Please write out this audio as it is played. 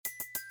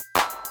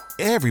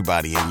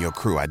Everybody in your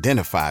crew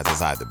identifies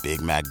as either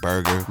Big Mac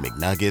Burger,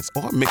 McNuggets,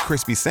 or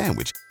McCrispy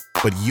Sandwich.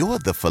 But you're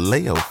the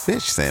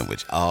Filet-O-Fish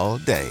Sandwich all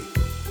day.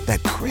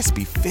 That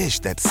crispy fish,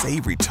 that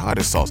savory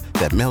tartar sauce,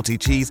 that melty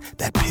cheese,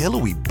 that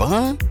pillowy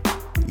bun.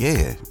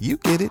 Yeah, you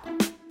get it.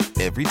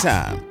 Every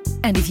time.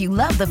 And if you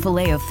love the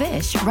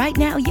Filet-O-Fish, right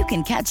now you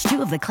can catch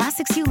two of the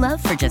classics you love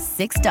for just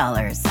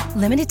 $6.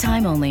 Limited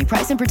time only.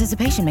 Price and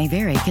participation may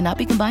vary. Cannot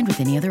be combined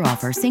with any other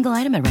offer. Single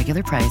item at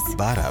regular price.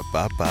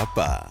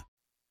 Ba-da-ba-ba-ba.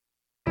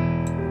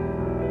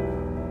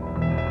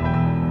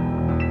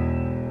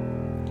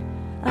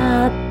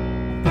 A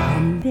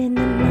bump in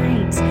the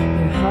night,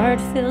 your heart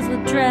fills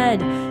with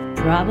dread.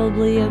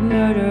 Probably a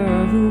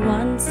murderer who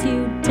wants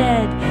you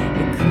dead.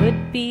 It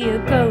could be a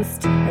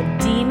ghost, a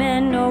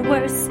demon, or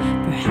worse.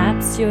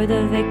 Perhaps you're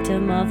the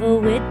victim of a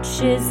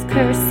witch's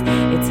curse.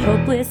 It's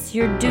hopeless,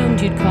 you're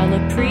doomed. You'd call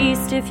a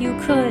priest if you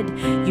could.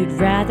 You'd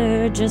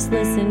rather just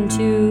listen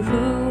to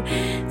Who?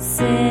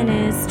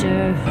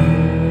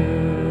 Sinisterhood.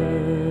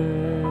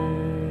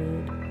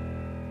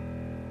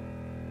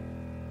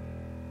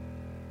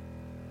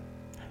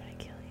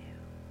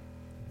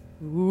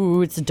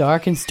 Ooh, it's a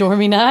dark and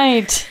stormy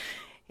night.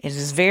 It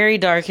is very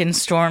dark and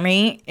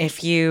stormy.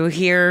 If you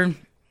hear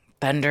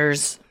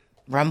thunders,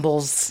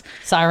 rumbles,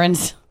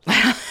 sirens,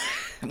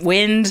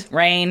 wind,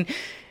 rain,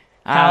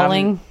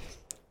 howling.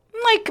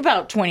 Like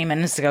about 20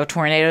 minutes ago,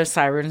 tornado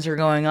sirens are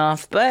going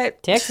off,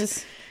 but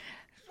Texas.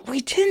 We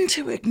tend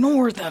to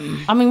ignore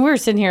them. I mean, we were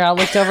sitting here. I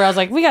looked over. I was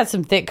like, we got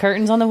some thick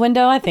curtains on the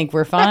window. I think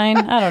we're fine.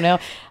 I don't know.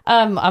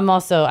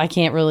 I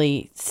can't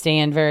really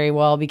stand very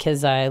well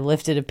because I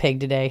lifted a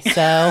pig today.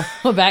 So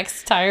my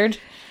back's tired.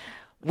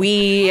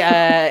 We,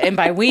 and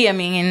by we, I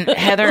mean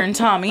Heather and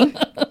Tommy,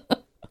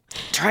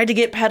 tried to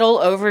get Petal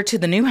over to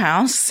the new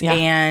house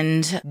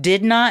and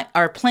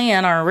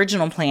our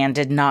original plan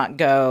did not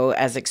go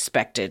as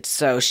expected.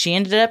 So she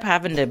ended up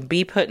having to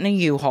be put in a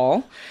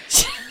U-Haul.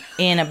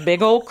 In a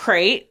big old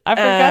crate. I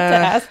forgot to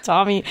ask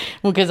Tommy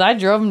because I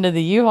drove him to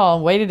the U-Haul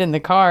and waited in the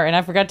car, and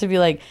I forgot to be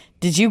like,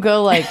 did you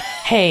go like,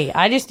 hey,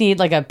 I just need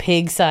like a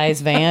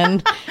pig-sized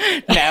van?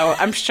 No,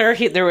 I'm sure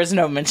there was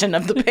no mention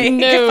of the pig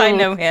if I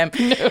know him.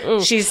 No.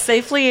 She's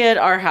safely at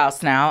our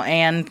house now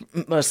and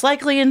most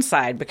likely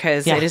inside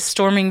because it is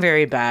storming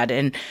very bad.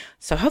 And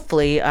so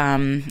hopefully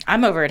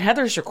I'm over at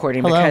Heather's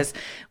recording because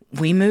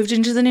we moved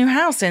into the new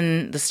house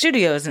and the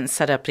studio isn't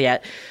set up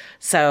yet.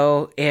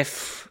 So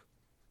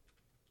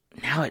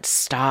now it's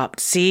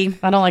stopped. See?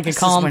 I don't like it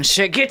calm. This is when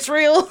shit gets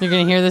real. You're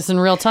going to hear this in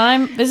real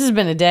time? This has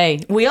been a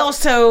day. We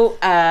also,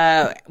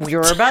 we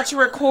were about to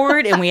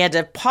record and we had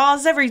to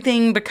pause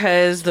everything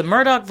because the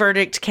Murdaugh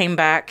verdict came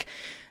back.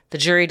 The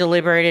jury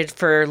deliberated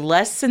for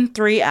less than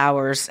 3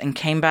 hours and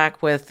came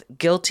back with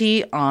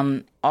guilty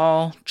on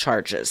all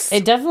charges.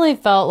 It definitely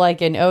felt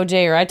like an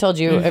OJ, or I told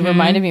you, it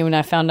reminded me when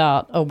I found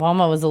out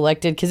Obama was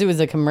elected because it was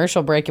a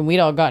commercial break and we'd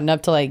all gotten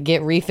up to like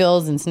get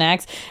refills and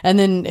snacks. And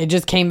then it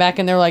just came back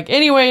and they're like,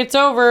 anyway, it's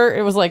over.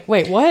 It was like,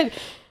 wait, what?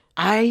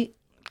 I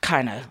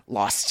kind of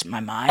lost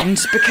my mind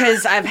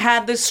because I've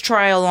had this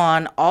trial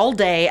on all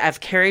day.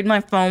 I've carried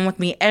my phone with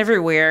me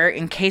everywhere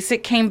in case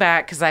it came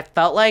back because I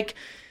felt like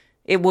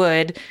it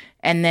would.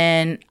 And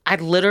then I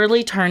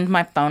literally turned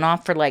my phone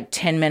off for like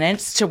 10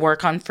 minutes to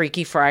work on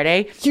Freaky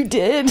Friday. You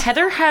did?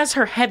 Heather has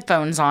her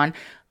headphones on.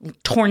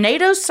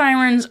 Tornado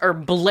sirens are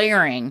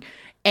blaring.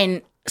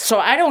 And so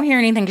I don't hear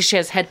anything because she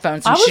has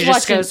headphones. And she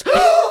just goes,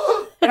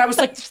 and I was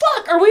like,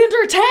 fuck, are we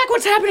under attack?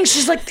 What's happening?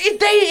 She's like,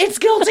 it's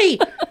guilty.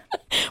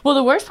 Well,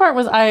 the worst part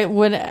was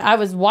when I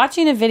was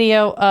watching a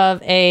video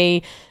of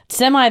a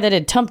semi that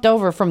had tumped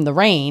over from the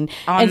rain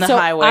on the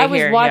highway. I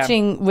was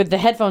watching with the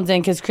headphones in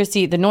because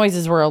Christy, the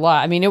noises were a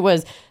lot. I mean, it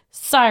was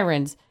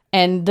sirens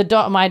and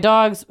my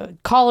dog's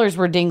collars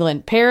were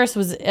dingling. Paris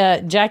was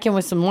jacking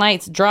with some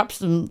lights, dropped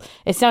some.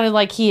 It sounded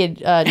like he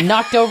had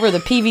knocked over the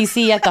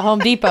PVC at the Home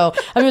Depot.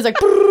 I mean, it was like,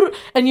 brrr,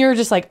 and you're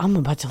just like, I'm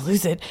about to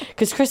lose it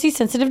because Christy's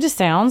sensitive to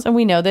sounds, and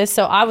we know this.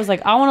 So I was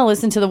like, I want to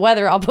listen to the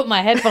weather. I'll put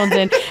my headphones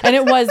in, and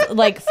it was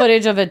like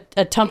footage of a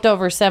tumped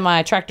over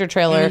semi tractor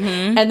trailer,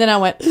 and then I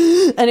went,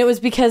 and it was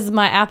because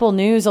my Apple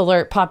News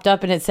alert popped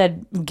up, and it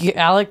said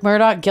Alec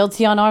Murdaugh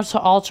guilty on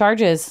all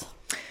charges.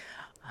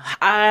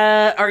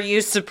 Are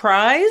you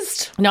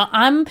surprised? No,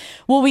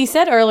 well, we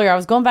said earlier, I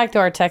was going back to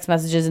our text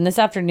messages, and this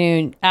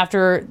afternoon,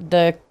 after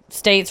the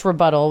state's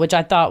rebuttal, which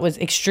I thought was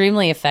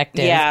extremely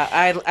effective. Yeah,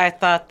 I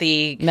thought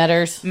the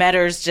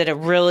Metters did a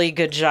really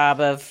good job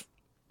of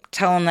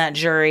telling that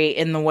jury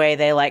in the way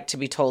they like to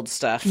be told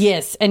stuff.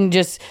 Yes, and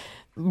just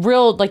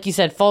real, like you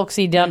said,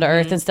 folksy, down to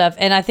earth and stuff.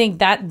 And I think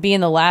that being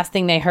the last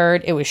thing they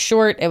heard, it was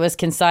short, it was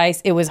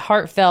concise, it was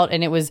heartfelt,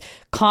 and it was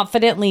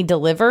confidently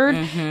delivered.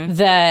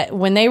 That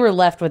when they were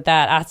left with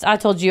that, I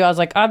told you, I was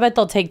like, I bet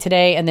they'll take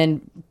today and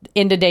then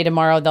end of day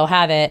tomorrow they'll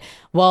have it.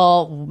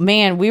 Well,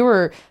 man, we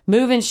were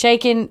moving,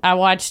 shaking.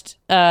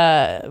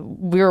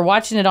 We were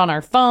watching it on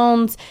our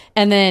phones,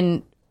 and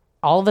then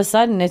all of a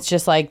sudden it's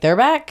just like, they're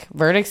back,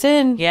 verdict's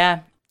in.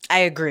 Yeah, I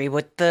agree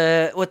with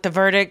the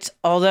verdict,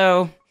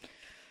 although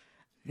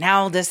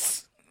now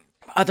this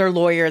other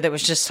lawyer that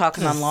was just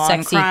talking on Law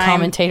and Sexy Crime.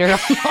 commentator on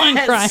Law and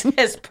Crime.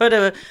 Has put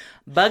a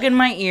bug in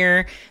my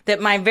ear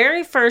that my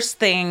very first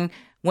thing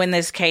when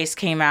this case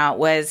came out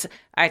was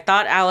I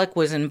thought Alec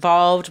was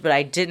involved, but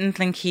I didn't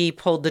think he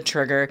pulled the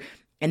trigger.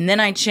 And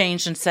then I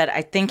changed and said,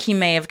 I think he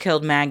may have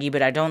killed Maggie,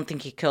 but I don't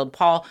think he killed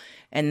Paul.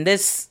 And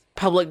this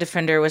public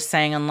defender was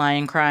saying on Law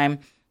and Crime,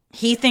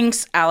 he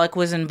thinks Alec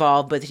was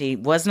involved, but he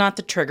was not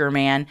the trigger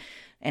man,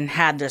 and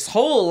had this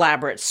whole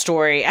elaborate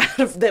story out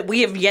of that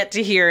we have yet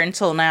to hear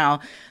until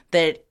now,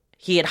 that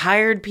he had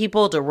hired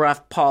people to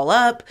rough Paul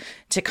up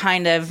to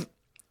kind of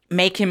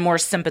make him more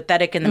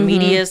sympathetic in the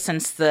media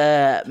since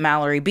the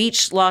Mallory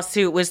Beach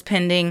lawsuit was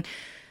pending,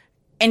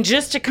 and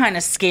just to kind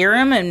of scare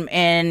him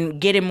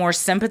and get him more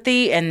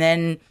sympathy. And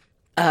then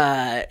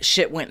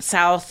shit went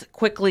south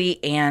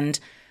quickly and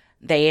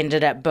they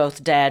ended up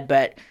both dead.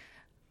 But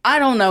I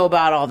don't know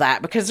about all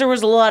that, because there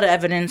was a lot of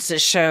evidence that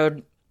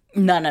showed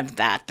none of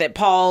that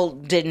Paul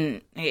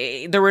didn't,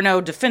 there were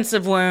no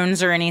defensive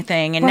wounds or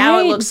anything. And now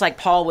it looks like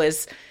Paul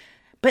was,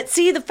 but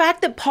see, the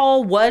fact that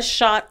Paul was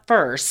shot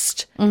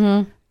first,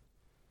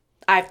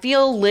 I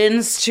feel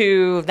lends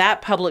to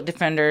that public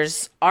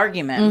defender's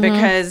argument,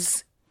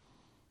 because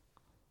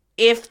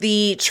if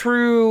the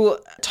true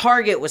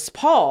target was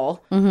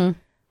Paul and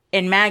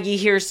Maggie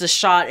hears the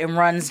shot and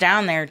runs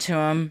down there to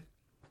him,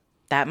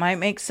 that might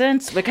make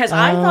sense, because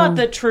I thought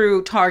the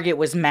true target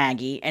was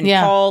Maggie, and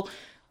Paul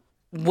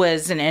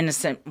was an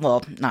innocent,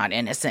 well, not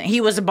innocent.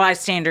 He was a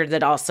bystander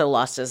that also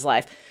lost his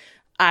life.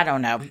 I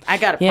don't know. I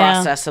got to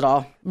process it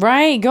all.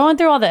 Right. Going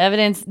through all the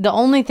evidence, the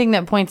only thing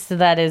that points to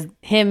that is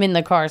him in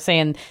the car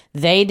saying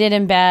they did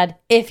him bad,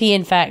 if he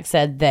in fact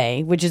said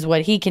they, which is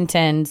what he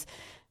contends,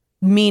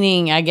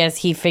 meaning I guess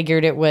he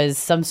figured it was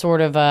some sort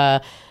of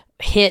a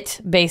hit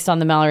based on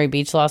the Mallory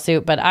Beach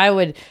lawsuit. But I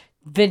would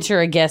venture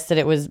a guess that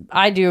it was,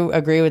 I do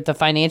agree with the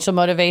financial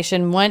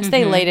motivation. Once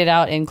they laid it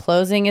out in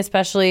closing,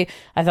 especially,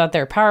 I thought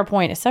their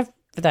PowerPoint, except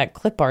for that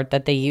clip art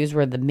that they use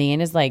where the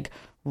man is like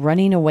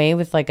running away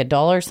with like a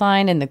dollar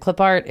sign in the clip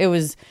art, it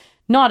was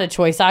not a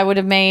choice I would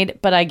have made,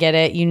 but I get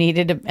it. You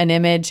needed an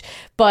image.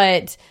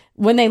 But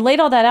when they laid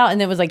all that out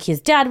and it was like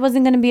his dad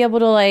wasn't going to be able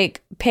to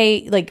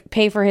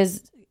pay for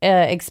his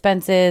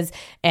expenses,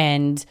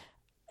 and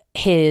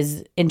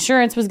his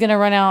insurance was going to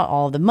run out,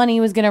 all the money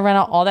was going to run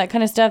out, all that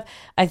kind of stuff.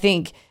 I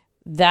think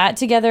that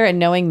together, and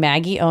knowing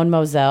Maggie owned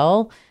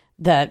Moselle,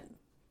 that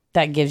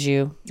gives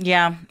you.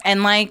 Yeah.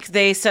 And like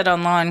they said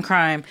on Law and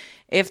Crime,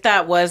 if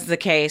that was the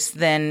case,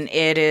 then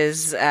it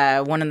is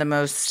one of the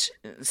most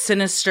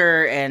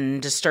sinister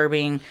and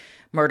disturbing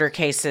murder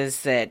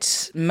cases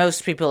that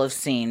most people have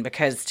seen,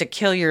 because to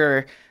kill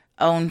your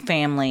own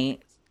family,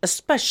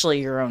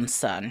 especially your own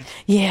son,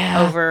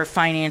 over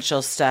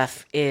financial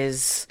stuff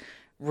is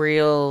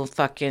real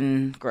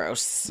fucking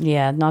gross.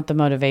 Yeah, not the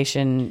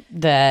motivation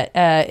that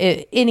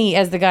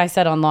as the guy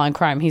said on Law and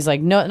Crime, he's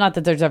like, no, not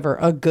that there's ever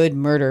a good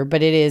murder,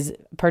 but it is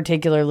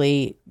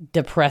particularly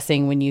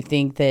depressing when you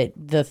think that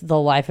the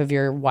life of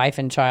your wife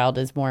and child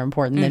is more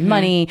important than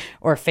money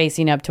or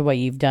facing up to what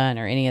you've done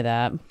or any of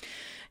that.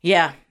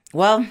 Yeah.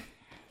 Well,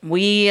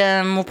 we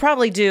will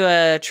probably do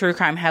a true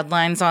crime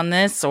headlines on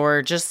this,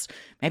 or just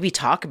maybe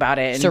talk about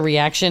it. Just a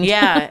reaction.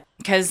 Yeah.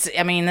 Because,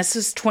 I mean, this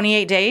is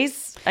 28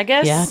 days, I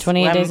guess. Yeah,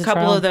 28 days. A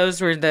couple of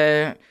those were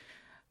the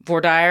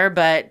Vordaer,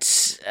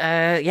 but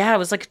it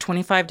was like a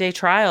 25-day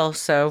trial.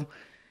 So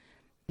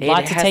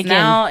lot to take in.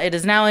 It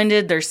has now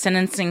ended. They're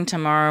sentencing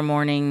tomorrow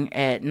morning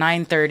at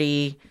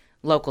 9:30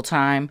 local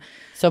time.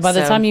 So by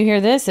the time you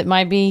hear this, it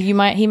might be he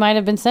might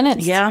have been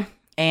sentenced. Yeah,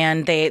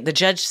 and the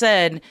judge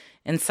said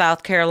in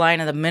South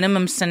Carolina the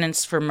minimum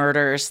sentence for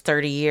murder is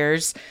 30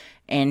 years,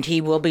 and he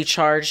will be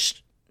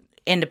charged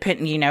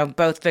independent.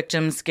 Both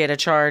victims get a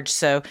charge.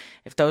 So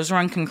if those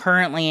run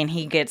concurrently and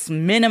he gets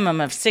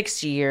minimum of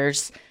 60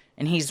 years,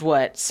 and he's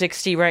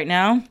 60 right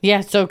now?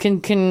 Yeah, so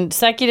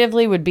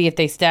consecutively would be if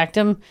they stacked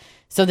him.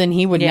 So then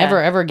he would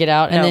never ever get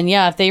out. And then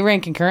if they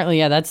ran concurrently,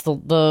 that's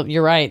the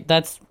you're right.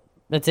 That's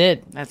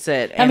it. That's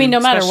it. I mean, no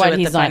matter what,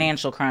 he's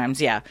financial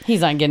crimes. Yeah, he's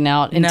not getting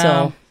out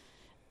until,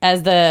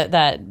 as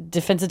that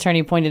defense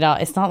attorney pointed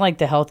out, it's not like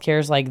the healthcare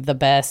is like the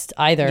best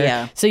either.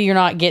 Yeah. So you're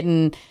not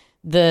getting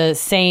the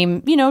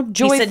same,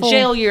 joyful. He said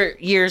jail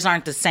years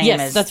aren't the same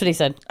as that's what he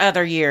said.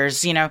 Other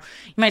years, you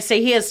might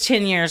say he has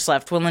 10 years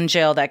left. Well, in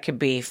jail, that could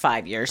be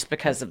 5 years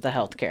because of the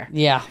health care.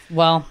 Yeah.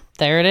 Well,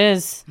 there it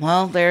is.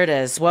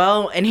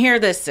 Well, and here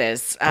this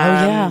is.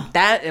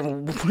 That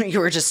you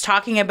were just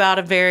talking about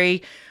a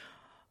very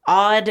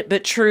odd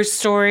but true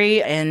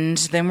story, and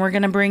then we're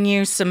going to bring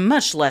you some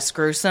much less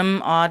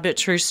gruesome, odd but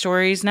true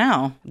stories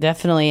now.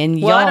 Definitely.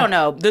 And I don't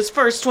know. This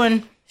first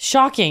one.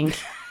 Shocking.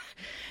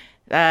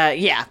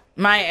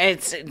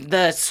 It's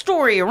the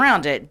story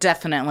around it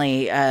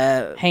definitely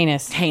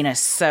heinous.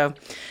 So,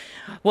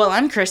 well,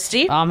 I'm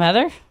Christy. I'm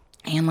Heather,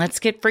 and let's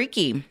get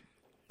freaky.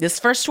 This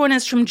first one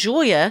is from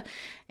Julia,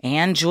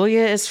 and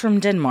Julia is from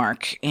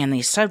Denmark, and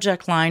the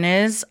subject line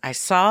is, I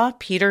saw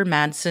Peter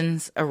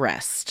Madsen's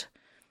arrest.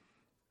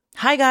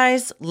 Hi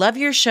guys, love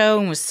your show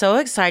and was so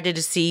excited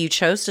to see you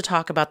chose to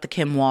talk about the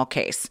Kim Wall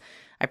case.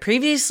 I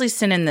previously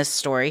sent in this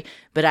story,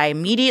 but I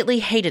immediately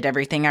hated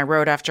everything I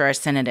wrote after I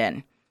sent it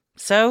in.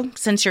 So,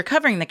 since you're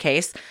covering the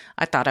case,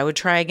 I thought I would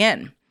try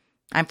again.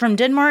 I'm from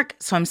Denmark,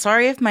 so I'm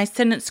sorry if my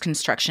sentence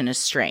construction is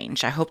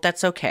strange. I hope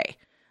that's okay.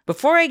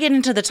 Before I get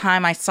into the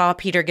time I saw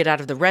Peter get out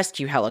of the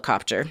rescue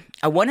helicopter,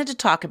 I wanted to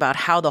talk about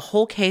how the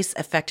whole case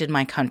affected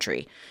my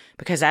country.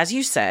 Because as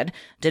you said,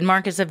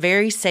 Denmark is a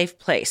very safe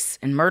place,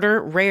 and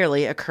murder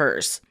rarely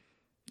occurs.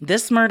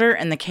 This murder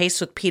and the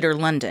case with Peter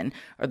London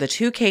are the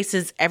two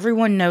cases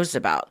everyone knows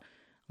about.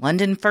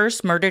 London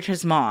first murdered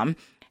his mom,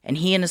 and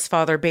he and his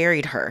father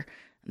buried her.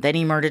 Then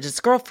he murdered his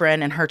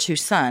girlfriend and her 2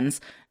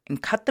 sons,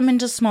 and cut them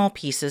into small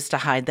pieces to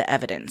hide the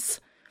evidence.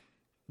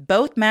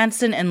 Both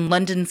Madsen and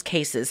London's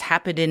cases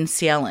happened in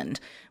Sjælland,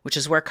 which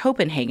is where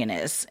Copenhagen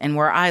is, and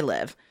where I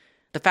live.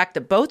 The fact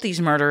that both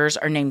these murderers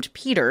are named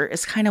Peter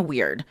is kind of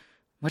weird.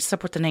 What's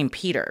up with the name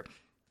Peter?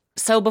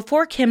 So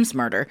before Kim's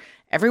murder,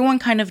 everyone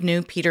kind of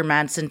knew Peter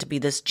Madsen to be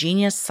this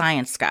genius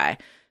science guy,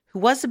 who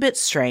was a bit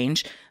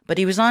strange, but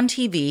he was on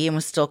TV and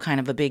was still kind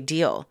of a big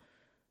deal.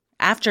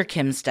 After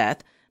Kim's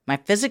death, my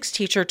physics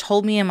teacher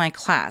told me in my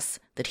class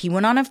that he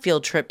went on a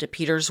field trip to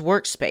Peter's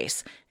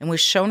workspace and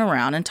was shown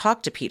around and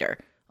talked to Peter,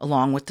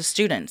 along with the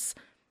students.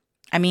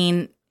 I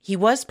mean, he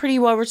was pretty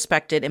well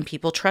respected and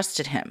people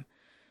trusted him.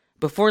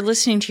 Before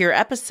listening to your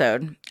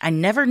episode, I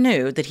never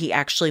knew that he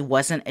actually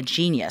wasn't a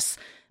genius,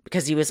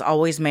 because he was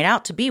always made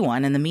out to be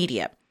one in the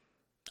media.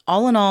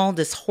 All in all,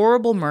 this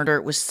horrible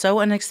murder was so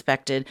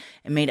unexpected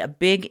and made a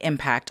big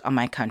impact on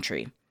my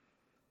country.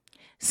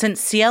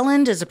 Since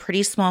Sjælland is a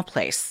pretty small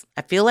place,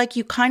 I feel like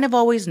you kind of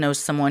always know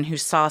someone who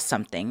saw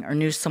something or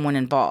knew someone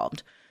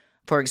involved.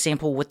 For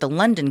example, with the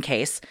London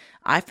case,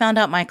 I found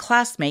out my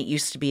classmate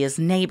used to be his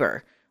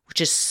neighbor,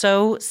 which is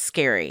so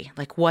scary.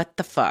 Like, what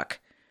the fuck?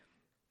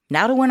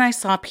 Now to when I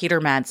saw Peter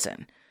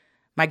Madsen.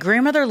 My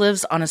grandmother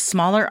lives on a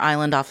smaller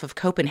island off of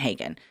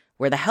Copenhagen,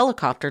 where the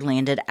helicopter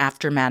landed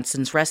after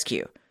Madsen's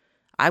rescue.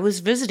 I was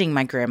visiting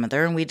my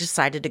grandmother, and we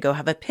decided to go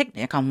have a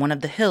picnic on one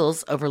of the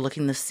hills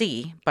overlooking the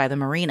sea by the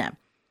marina.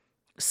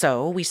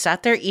 So we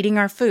sat there eating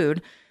our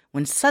food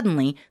when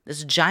suddenly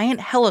this giant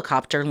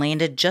helicopter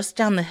landed just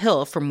down the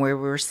hill from where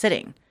we were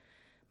sitting.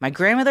 My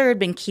grandmother had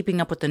been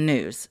keeping up with the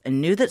news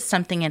and knew that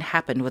something had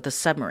happened with a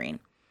submarine.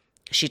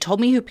 She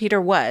told me who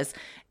Peter was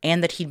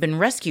and that he'd been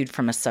rescued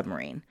from a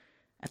submarine.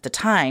 At the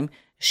time,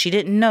 she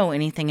didn't know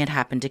anything had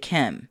happened to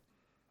Kim.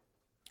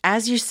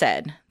 As you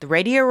said, the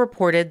radio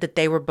reported that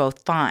they were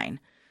both fine.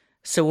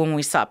 So when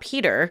we saw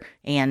Peter,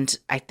 and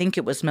I think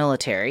it was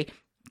military,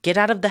 get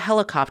out of the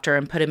helicopter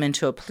and put him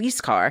into a police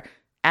car,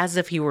 as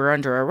if he were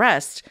under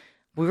arrest,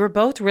 we were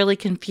both really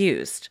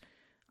confused.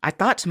 I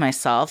thought to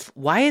myself,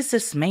 why is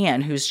this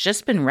man who's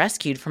just been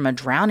rescued from a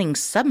drowning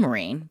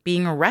submarine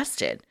being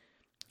arrested?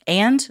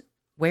 And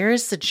where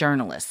is the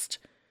journalist?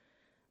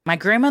 My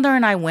grandmother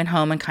and I went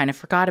home and kind of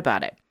forgot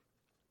about it.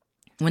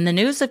 When the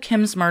news of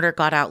Kim's murder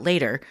got out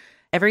later,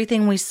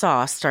 everything we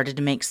saw started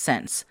to make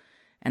sense.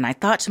 And I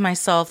thought to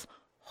myself,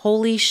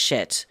 holy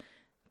shit,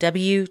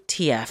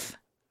 WTF.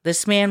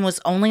 This man was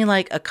only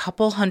like a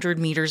couple 100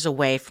 meters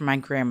away from my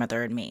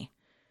grandmother and me.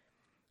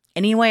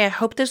 Anyway, I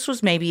hope this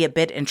was maybe a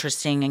bit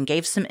interesting and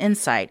gave some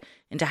insight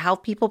into how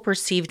people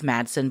perceived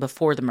Madsen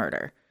before the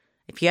murder.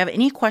 If you have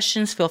any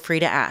questions, feel free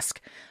to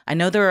ask. I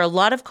know there are a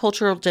lot of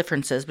cultural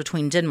differences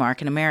between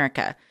Denmark and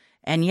America.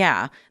 And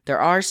yeah, there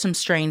are some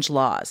strange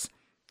laws.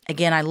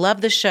 Again, I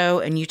love the show,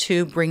 and you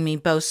two bring me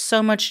both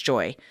so much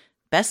joy.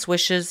 Best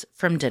wishes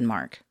from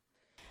Denmark.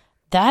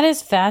 That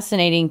is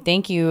fascinating.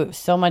 Thank you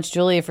so much,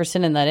 Julia, for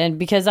sending that in,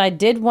 because I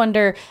did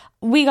wonder,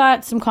 we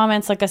got some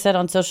comments, like I said,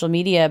 on social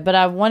media, but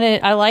I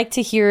like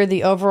to hear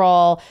the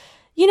overall,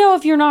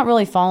 if you're not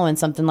really following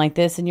something like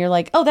this and you're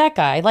like, oh, that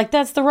guy, like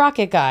that's the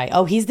rocket guy.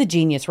 Oh, he's the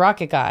genius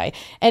rocket guy.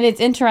 And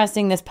it's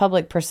interesting, this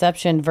public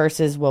perception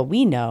versus what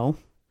we know,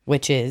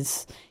 which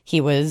is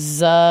he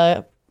was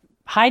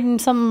hiding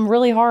something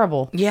really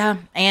horrible. Yeah,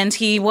 and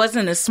he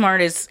wasn't as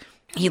smart as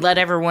he led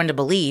everyone to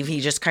believe.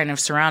 He just kind of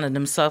surrounded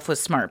himself with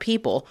smart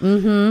people.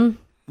 Mm-hmm.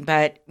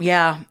 But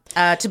yeah,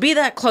 to be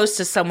that close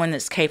to someone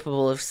that's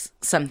capable of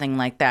something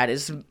like that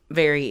is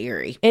very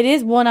eerie. It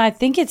is one. I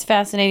think it's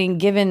fascinating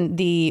given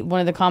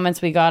one of the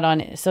comments we got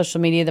on social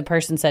media. The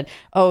person said,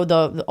 oh,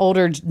 the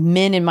older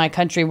men in my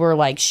country were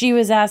like, she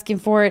was asking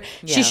for it.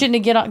 Yeah. She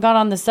shouldn't have got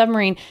on the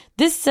submarine.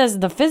 This says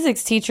the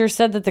physics teacher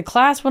said that the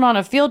class went on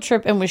a field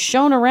trip and was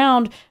shown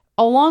around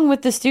along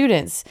with the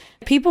students.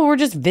 People were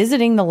just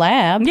visiting the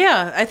lab.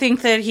 Yeah, I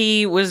think that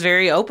he was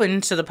very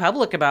open to the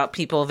public about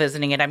people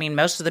visiting it. I mean,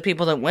 most of the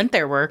people that went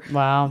there were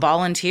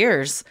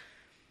volunteers.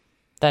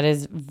 That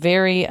is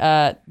very,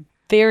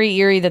 very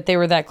eerie that they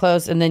were that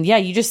close. And then,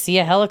 you just see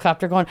a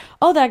helicopter going,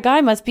 oh, that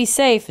guy must be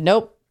safe.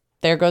 Nope.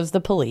 There goes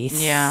the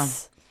police. Yeah.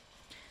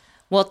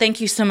 Well,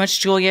 thank you so much,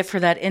 Julia, for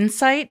that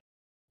insight.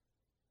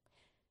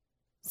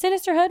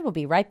 Sinisterhood will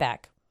be right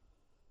back.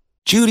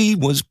 Judy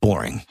was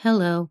boring.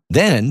 Hello.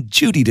 Then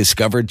Judy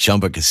discovered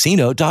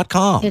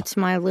ChumbaCasino.com. It's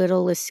my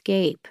little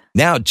escape.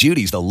 Now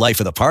Judy's the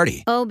life of the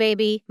party. Oh,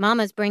 baby,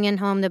 mama's bringing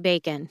home the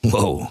bacon.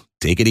 Whoa,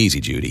 take it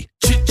easy, Judy.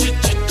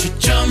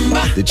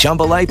 The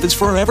Chumba life is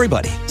for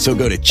everybody. So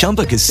go to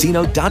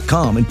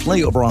ChumbaCasino.com and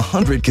play over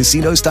 100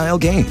 casino-style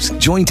games.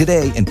 Join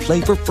today and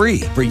play for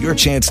free for your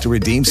chance to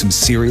redeem some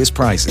serious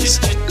prizes.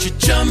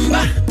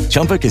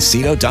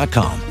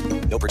 ChumbaCasino.com.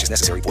 No purchase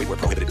necessary. Void where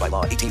prohibited by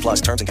law. 18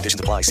 plus terms and conditions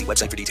apply. See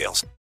website for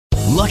details.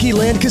 Lucky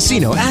Land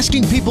Casino,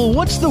 asking people,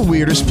 what's the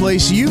weirdest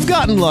place you've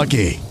gotten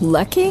lucky?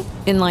 Lucky?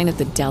 In line at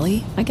the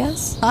deli, I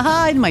guess?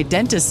 Aha, in my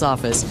dentist's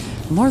office.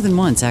 More than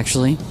once,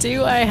 actually.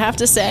 Do I have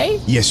to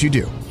say? Yes, you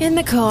do. In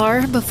the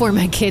car before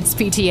my kids'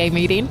 PTA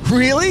meeting.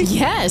 Really?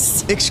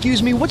 Yes.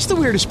 Excuse me, what's the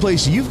weirdest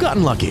place you've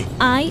gotten lucky?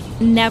 I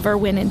never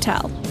win and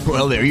tell.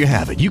 Well, there you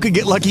have it. You can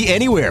get lucky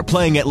anywhere,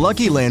 playing at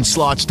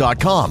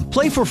LuckyLandSlots.com.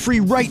 Play for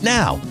free right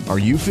now. Are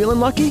you feeling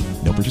lucky?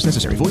 No purchase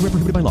necessary. Void where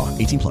prohibited by law.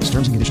 18 plus.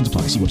 Terms and conditions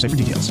apply. See website for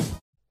details.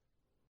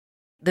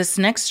 This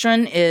next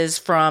one is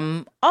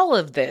from All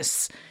of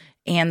This.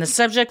 And the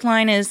subject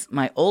line is,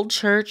 my old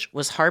church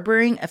was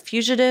harboring a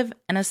fugitive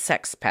and a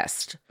sex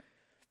pest.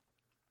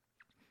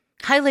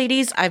 Hi,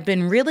 ladies. I've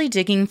been really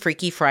digging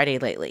Freaky Friday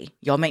lately.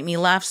 Y'all make me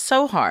laugh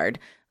so hard.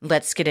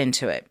 Let's get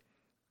into it.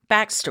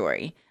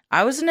 Backstory.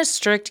 I was in a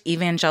strict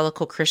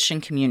evangelical Christian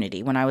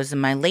community when I was in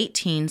my late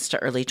teens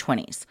to early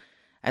 20s.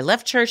 I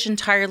left church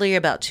entirely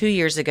about 2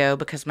 years ago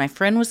because my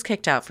friend was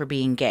kicked out for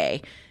being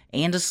gay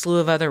and a slew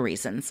of other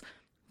reasons.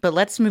 But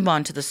let's move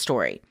on to the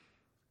story.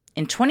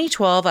 In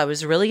 2012, I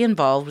was really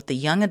involved with the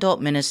young adult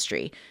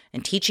ministry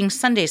and teaching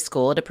Sunday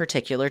school at a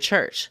particular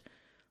church.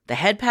 The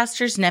head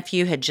pastor's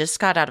nephew had just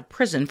got out of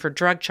prison for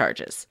drug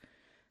charges.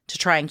 To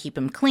try and keep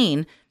him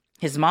clean,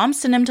 his mom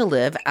sent him to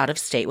live out of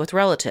state with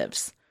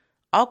relatives.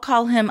 I'll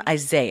call him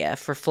Isaiah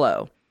for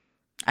flow.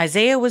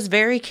 Isaiah was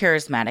very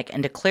charismatic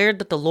and declared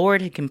that the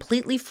Lord had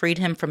completely freed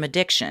him from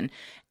addiction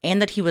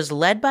and that he was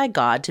led by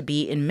God to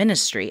be in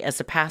ministry as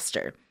a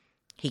pastor.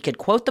 He could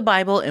quote the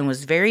Bible and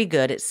was very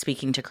good at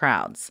speaking to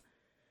crowds.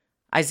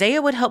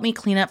 Isaiah would help me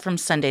clean up from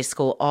Sunday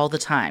school all the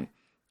time,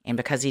 and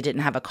because he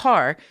didn't have a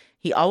car,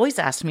 he always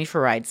asked me for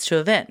rides to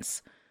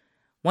events.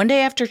 One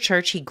day after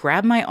church, he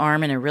grabbed my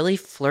arm in a really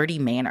flirty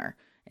manner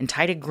and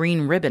tied a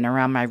green ribbon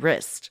around my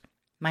wrist,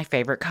 my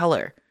favorite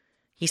color.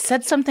 He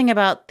said something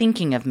about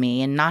thinking of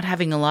me and not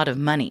having a lot of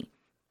money.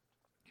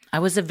 I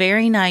was a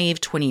very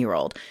naive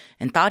 20-year-old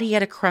and thought he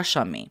had a crush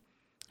on me.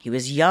 He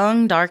was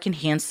young, dark, and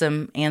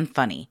handsome, and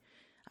funny.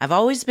 I've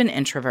always been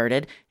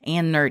introverted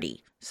and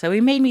nerdy, so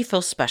he made me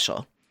feel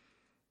special.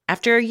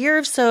 After a year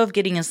or so of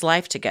getting his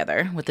life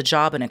together, with a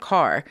job and a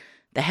car,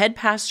 the head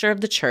pastor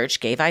of the church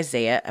gave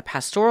Isaiah a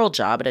pastoral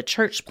job at a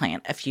church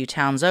plant a few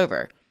towns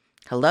over.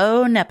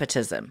 Hello,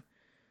 nepotism.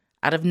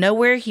 Out of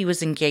nowhere, he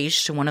was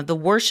engaged to one of the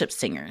worship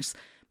singers,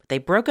 but they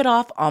broke it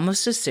off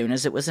almost as soon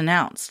as it was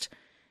announced.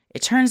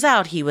 It turns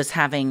out he was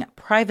having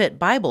private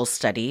Bible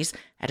studies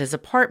at his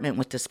apartment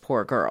with this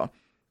poor girl.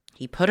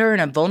 He put her in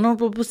a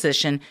vulnerable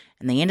position,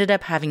 and they ended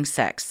up having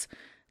sex.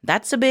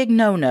 That's a big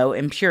no-no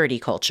in purity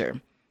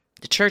culture.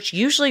 The church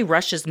usually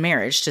rushes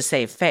marriage to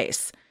save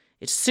face.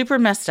 It's super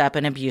messed up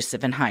and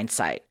abusive in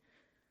hindsight.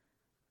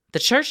 The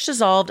church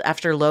dissolved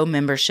after low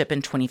membership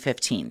in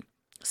 2015,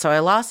 so I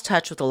lost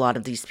touch with a lot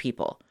of these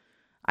people.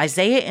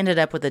 Isaiah ended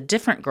up with a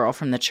different girl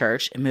from the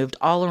church and moved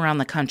all around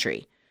the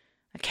country.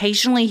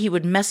 Occasionally, he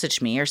would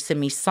message me or send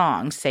me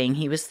songs saying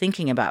he was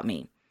thinking about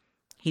me.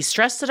 He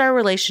stressed that our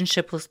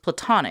relationship was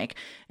platonic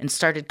and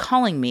started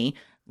calling me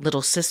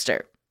little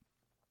sister.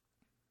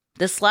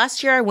 This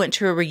last year, I went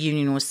to a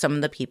reunion with some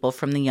of the people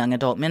from the young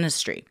adult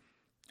ministry.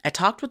 I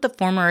talked with the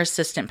former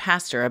assistant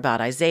pastor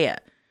about Isaiah.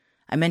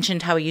 I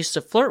mentioned how he used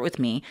to flirt with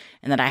me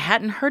and that I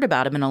hadn't heard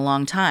about him in a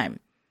long time.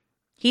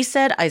 He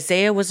said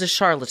Isaiah was a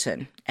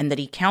charlatan and that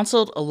he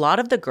counseled a lot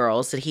of the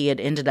girls that he had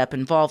ended up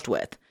involved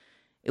with.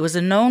 It was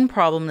a known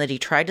problem that he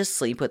tried to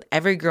sleep with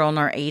every girl in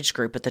our age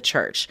group at the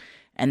church,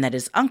 and that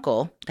his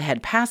uncle, the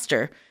head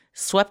pastor,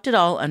 swept it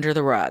all under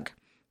the rug.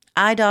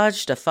 I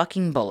dodged a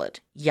fucking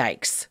bullet.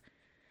 Yikes.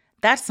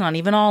 That's not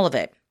even all of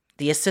it.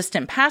 The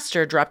assistant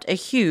pastor dropped a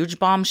huge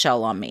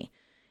bombshell on me.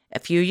 A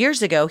few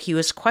years ago, he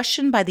was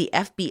questioned by the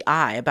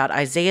FBI about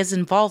Isaiah's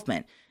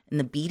involvement in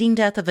the beating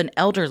death of an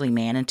elderly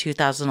man in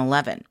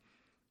 2011.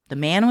 The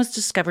man was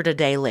discovered a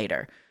day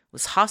later,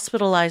 was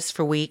hospitalized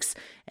for weeks,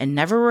 and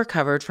never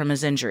recovered from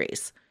his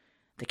injuries.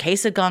 The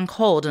case had gone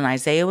cold, and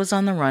Isaiah was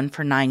on the run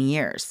for 9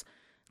 years.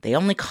 They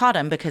only caught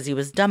him because he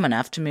was dumb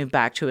enough to move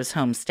back to his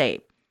home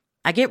state.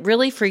 I get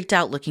really freaked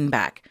out looking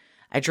back.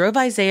 I drove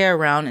Isaiah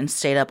around and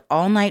stayed up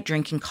all night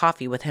drinking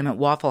coffee with him at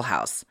Waffle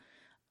House.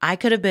 I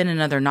could have been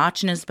another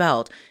notch in his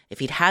belt if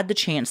he'd had the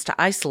chance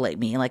to isolate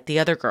me like the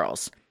other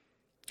girls.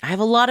 I have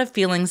a lot of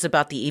feelings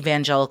about the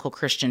evangelical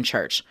Christian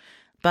church,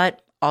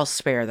 but I'll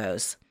spare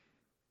those.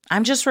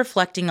 I'm just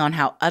reflecting on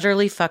how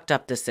utterly fucked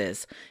up this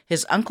is.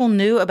 His uncle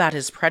knew about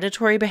his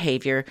predatory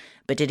behavior,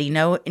 but did he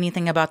know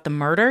anything about the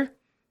murder?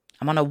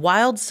 I'm on a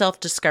wild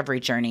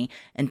self-discovery journey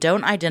and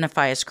don't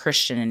identify as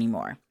Christian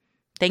anymore.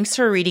 Thanks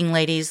for reading,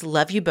 ladies.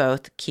 Love you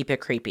both. Keep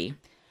it creepy.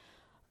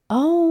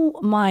 Oh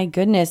my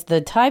goodness.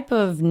 The type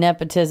of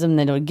nepotism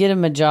that would get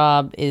him a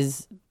job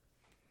is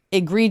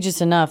egregious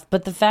enough.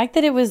 But the fact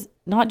that it was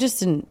not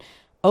just an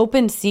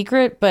open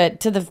secret, but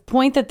to the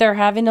point that they're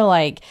having to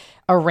like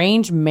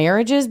arrange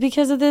marriages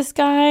because of this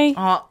guy.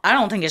 I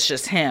don't think it's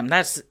just him.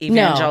 That's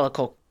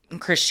evangelical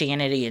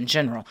Christianity in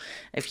general.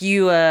 If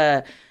you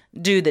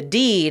do the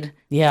deed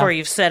before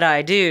you've said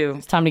I do,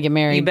 it's time to get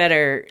married. You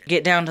better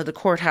get down to the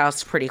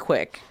courthouse pretty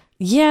quick.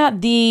 Yeah,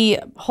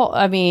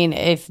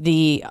 if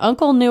the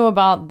uncle knew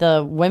about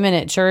the women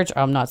at church,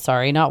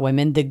 not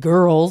women, the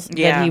girls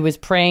that he was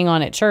preying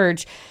on at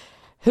church,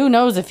 who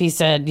knows if he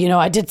said,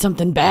 I did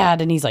something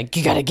bad, and he's like,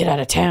 you got to get out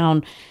of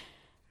town.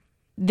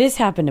 This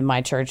happened in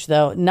my church,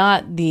 though,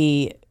 not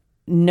the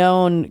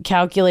known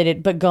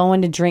calculated, but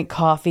going to drink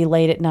coffee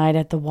late at night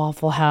at the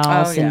Waffle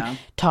House and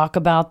talk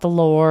about the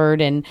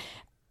Lord. And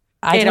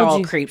it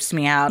all creeps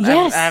me out.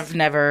 Yes. I've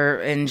never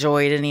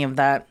enjoyed any of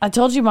that. I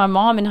told you my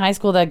mom in high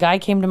school, that guy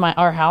came to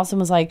our house and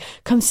was like,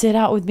 come sit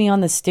out with me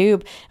on the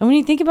stoop. And when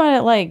you think about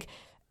it, like,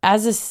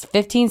 as a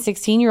 15,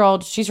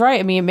 16-year-old, she's right.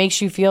 I mean, it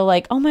makes you feel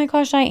like, oh my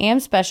gosh, I am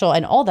special.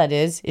 And all that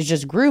is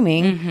just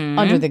grooming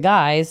under the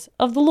guise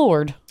of the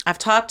Lord. I've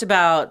talked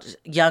about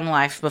Young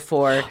Life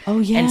before. Oh,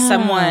 yeah. And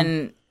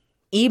someone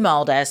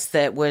emailed us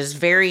that was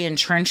very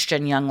entrenched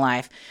in Young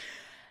Life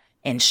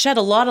and shed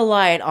a lot of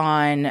light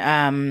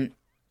on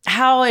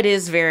how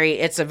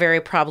it's a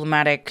very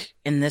problematic,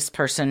 in this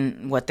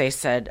person, what they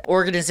said,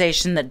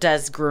 organization that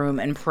does groom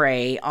and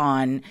prey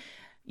on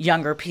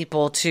younger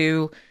people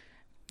to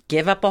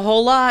give up a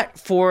whole lot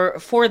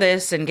for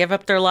this and give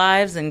up their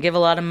lives and give a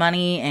lot of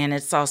money. And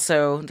it's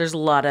also, there's a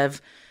lot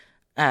of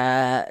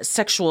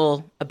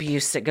sexual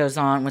abuse that goes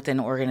on within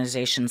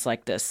organizations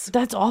like this.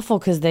 That's awful,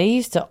 because they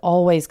used to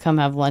always come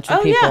have lunch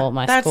with people at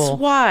my school. That's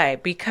why,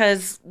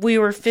 because we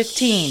were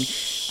 15.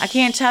 I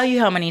can't tell you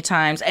how many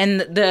times.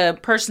 And the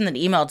person that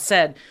emailed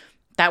said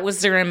that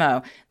was their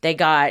MO. They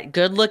got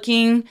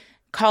good-looking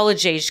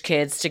college-age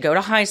kids to go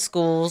to high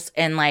schools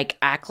and like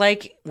act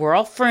like we're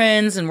all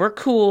friends and we're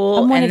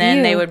cool, and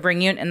then they would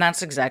bring you in, and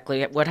that's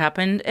exactly what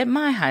happened at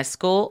my high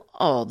school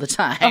all the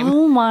time.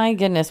 Oh my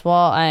goodness. Well,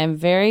 I am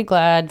very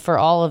glad for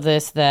all of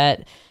this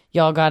that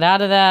y'all got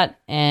out of that,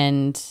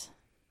 and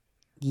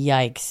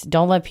yikes.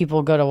 Don't let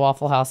people go to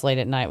Waffle House late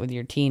at night with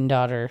your teen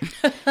daughter.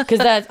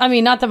 Because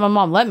not that my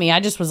mom let me. I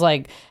just was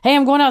like, hey,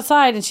 I'm going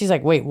outside. And she's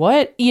like, wait,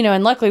 what?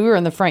 And luckily we were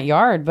in the front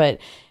yard, but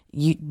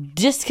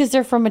just because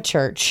they're from a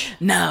church.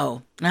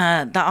 No.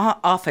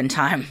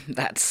 Oftentimes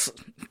that's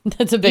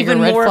a bigger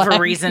even red more flag. of a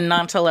reason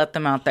not to let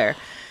them out there.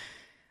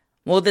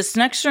 Well, this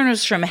next one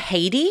is from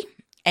Haiti,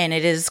 and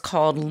it is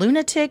called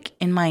Lunatic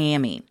in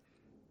Miami.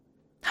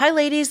 Hi,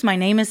 ladies. My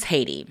name is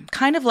Haiti,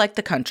 kind of like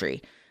the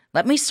country.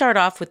 Let me start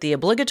off with the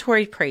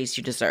obligatory praise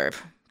you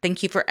deserve.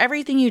 Thank you for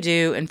everything you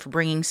do and for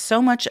bringing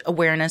so much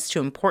awareness to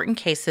important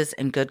cases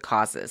and good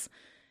causes.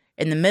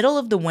 In the middle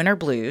of the winter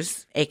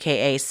blues,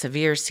 aka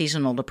severe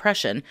seasonal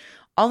depression,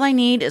 all I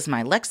need is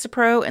my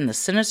Lexapro and the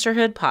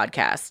Sinisterhood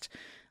podcast.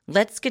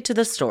 Let's get to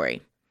the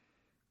story.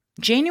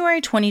 January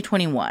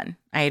 2021,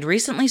 I had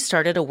recently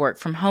started a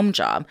work-from-home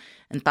job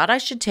and thought I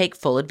should take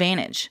full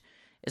advantage.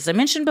 As I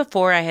mentioned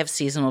before, I have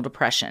seasonal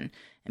depression,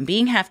 and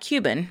being half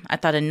Cuban, I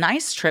thought a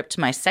nice trip to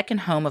my second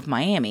home of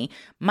Miami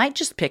might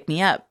just pick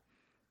me up.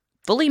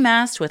 Fully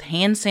masked with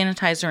hand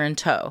sanitizer in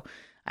tow,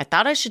 I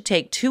thought I should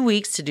take 2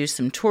 weeks to do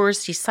some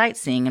touristy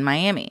sightseeing in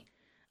Miami.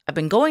 I've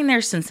been going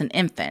there since an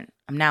infant,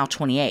 I'm now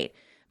 28,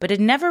 but had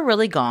never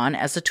really gone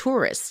as a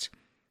tourist.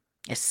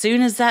 As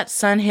soon as that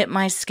sun hit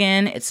my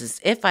skin, it's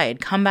as if I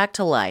had come back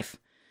to life.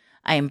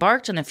 I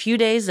embarked on a few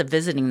days of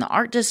visiting the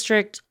art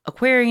district,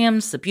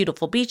 aquariums, the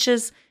beautiful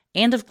beaches,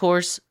 and of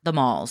course, the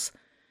malls.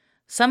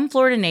 Some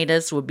Florida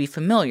natives would be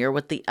familiar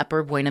with the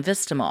Upper Buena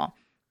Vista Mall.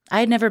 I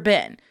had never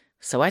been,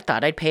 so I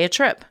thought I'd pay a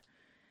trip.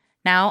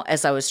 Now,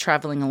 as I was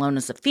traveling alone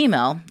as a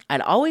female, I'd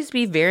always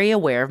be very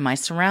aware of my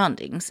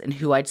surroundings and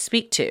who I'd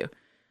speak to,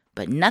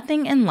 but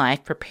nothing in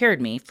life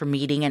prepared me for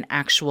meeting an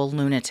actual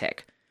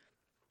lunatic.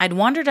 I'd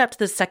wandered up to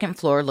the second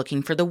floor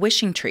looking for the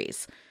wishing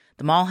trees.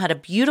 The mall had a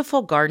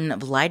beautiful garden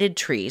of lighted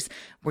trees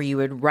where you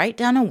would write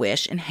down a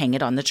wish and hang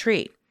it on the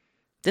tree.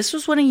 This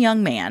was when a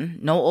young man,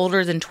 no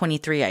older than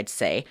 23 I'd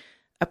say,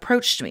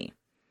 approached me.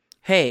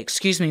 Hey,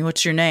 excuse me,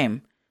 what's your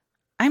name?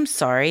 I'm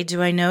sorry,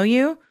 do I know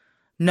you?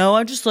 No,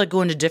 I just like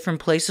going to different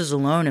places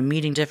alone and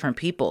meeting different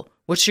people.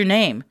 What's your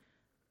name?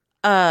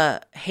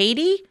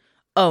 Haiti?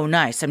 Oh,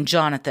 nice, I'm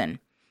Jonathan.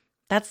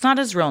 That's not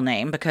his real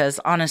name because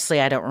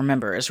honestly I don't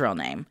remember his real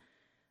name.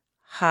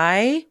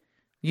 Hi?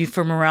 You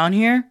from around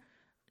here?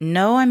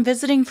 No, I'm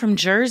visiting from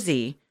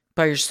Jersey.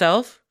 By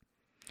yourself?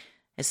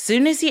 As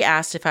soon as he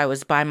asked if I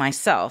was by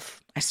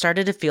myself, I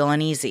started to feel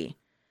uneasy.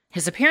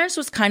 His appearance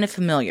was kind of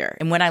familiar,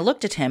 and when I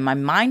looked at him, my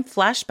mind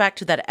flashed back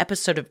to that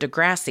episode of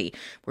Degrassi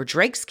where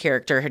Drake's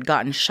character had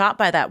gotten shot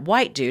by that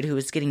white dude who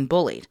was getting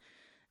bullied.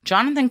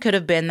 Jonathan could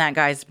have been that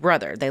guy's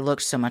brother. They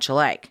looked so much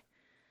alike.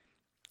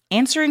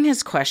 Answering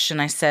his question,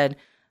 I said,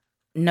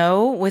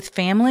 No, with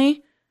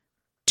family?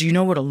 Do you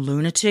know what a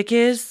lunatic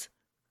is?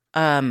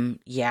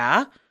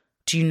 Yeah.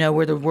 Do you know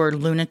where the word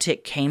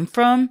lunatic came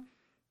from?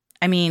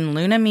 I mean,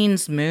 luna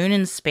means moon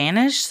in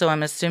Spanish, so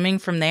I'm assuming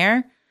from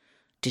there.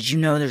 Did you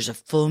know there's a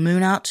full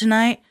moon out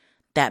tonight?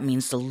 That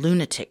means the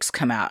lunatics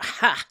come out.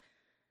 Ha!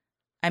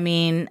 I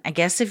mean, I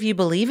guess if you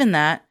believe in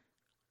that,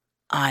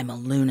 I'm a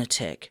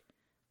lunatic.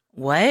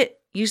 What?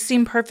 You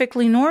seem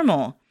perfectly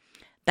normal.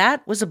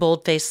 That was a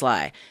bold-faced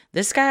lie.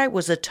 This guy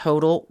was a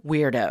total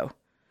weirdo.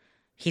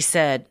 He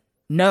said,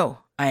 no,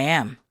 I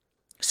am.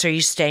 So are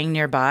you staying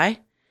nearby?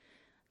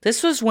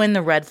 This was when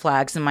the red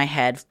flags in my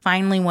head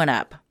finally went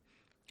up.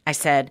 I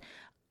said,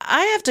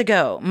 I have to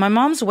go. My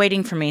mom's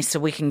waiting for me so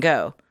we can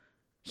go.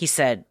 He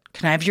said,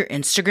 can I have your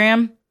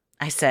Instagram?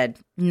 I said,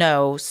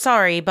 no,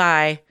 sorry,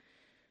 bye.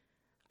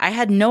 I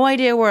had no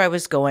idea where I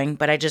was going,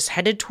 but I just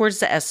headed towards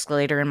the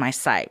escalator in my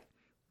sight.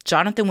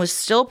 Jonathan was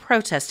still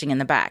protesting in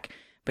the back,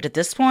 but at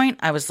this point,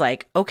 I was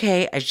like,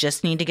 okay, I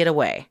just need to get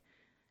away.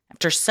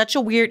 After such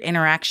a weird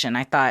interaction,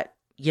 I thought,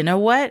 you know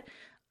what?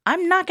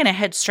 I'm not going to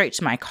head straight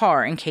to my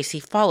car in case he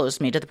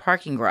follows me to the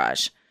parking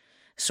garage.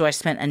 So I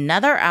spent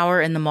another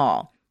hour in the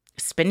mall,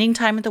 spending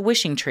time at the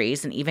wishing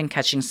trees and even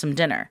catching some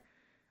dinner.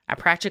 I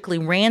practically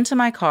ran to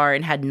my car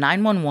and had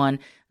 911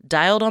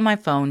 dialed on my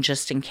phone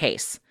just in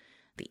case.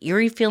 The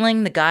eerie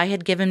feeling the guy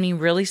had given me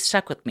really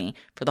stuck with me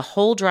for the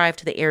whole drive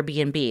to the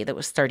Airbnb that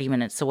was 30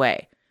 minutes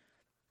away.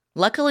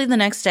 Luckily, the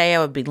next day I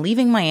would be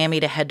leaving Miami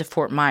to head to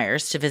Fort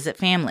Myers to visit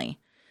family.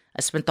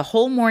 I spent the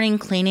whole morning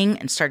cleaning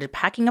and started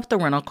packing up the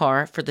rental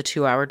car for the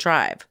 2-hour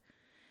drive.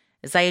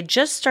 As I had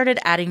just started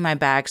adding my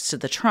bags to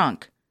the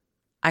trunk,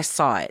 I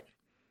saw it.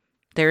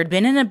 There had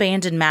been an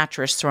abandoned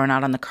mattress thrown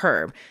out on the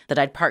curb that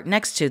I'd parked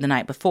next to the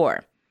night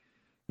before.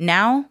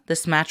 Now,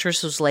 this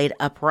mattress was laid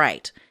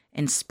upright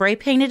and spray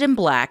painted in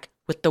black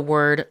with the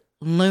word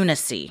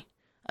lunacy,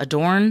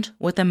 adorned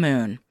with a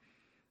moon.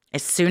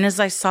 As soon as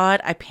I saw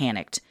it, I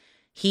panicked.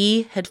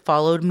 He had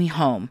followed me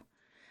home.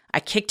 I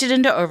kicked it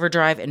into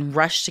overdrive and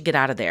rushed to get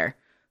out of there.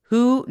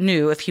 Who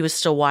knew if he was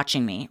still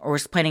watching me or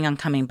was planning on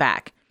coming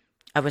back?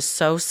 I was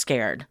so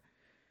scared.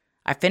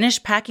 I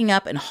finished packing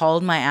up and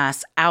hauled my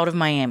ass out of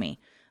Miami,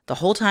 the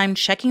whole time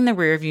checking the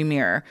rearview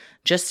mirror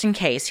just in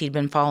case he'd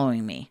been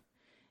following me.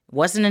 It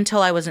wasn't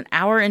until I was an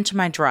hour into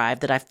my drive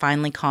that I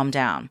finally calmed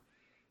down.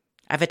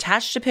 I've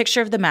attached a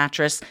picture of the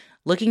mattress.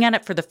 Looking at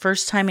it for the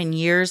first time in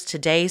years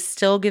today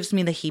still gives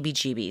me the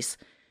heebie-jeebies.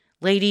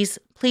 Ladies,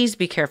 please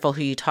be careful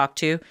who you talk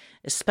to,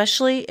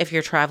 especially if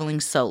you're traveling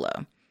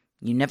solo.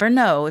 You never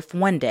know if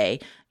one day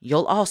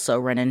you'll also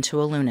run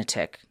into a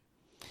lunatic.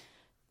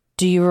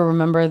 Do you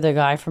remember the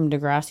guy from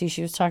Degrassi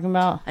she was talking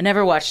about? I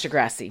never watched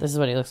Degrassi. This is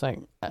what he looks like.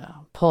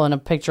 Pulling a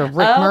picture of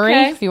Rick Murray,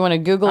 if you want to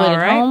Google it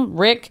at home.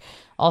 Rick,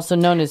 also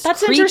known as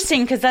That's Creep.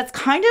 Interesting, because that's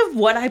kind of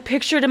what I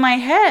pictured in my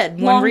head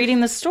when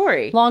reading the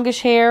story.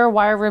 Longish hair,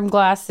 wire rim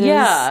glasses.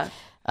 Yeah.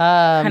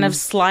 Kind of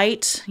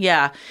slight.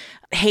 Yeah.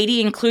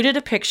 Haiti included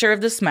a picture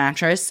of this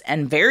mattress,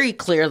 and very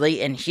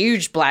clearly in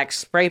huge black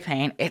spray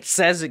paint, it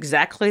says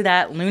exactly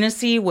that,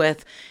 lunacy,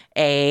 with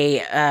a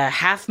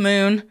half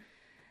moon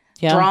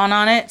drawn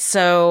on it.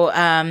 So,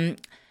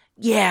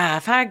 yeah,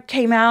 if I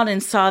came out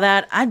and saw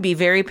that, I'd be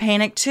very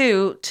panicked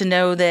too, to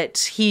know that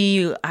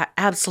he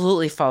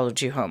absolutely followed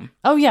you home.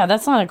 Oh, yeah,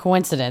 that's not a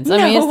coincidence. No,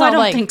 I mean, it's not I don't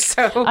like, think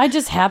so. I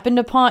just happened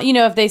upon,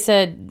 if they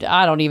said,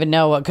 I don't even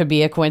know what could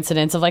be a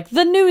coincidence of like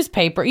the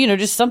newspaper,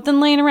 just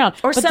something laying around.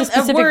 Or but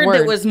a word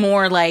that was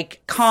more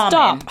like common.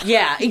 Stop.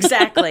 Yeah,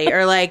 exactly.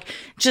 Or like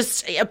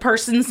just a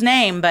person's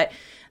name. But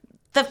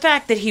the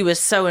fact that he was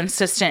so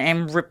insistent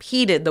and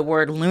repeated the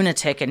word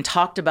lunatic and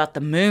talked about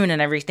the moon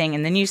and everything,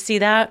 and then you see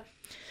that,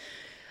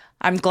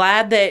 I'm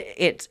glad that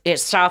it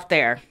stopped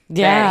there.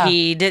 Yeah. That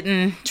he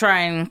didn't try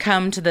and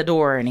come to the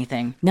door or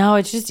anything. No,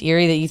 it's just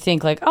eerie that you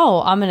think like, oh,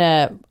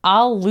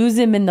 I'll lose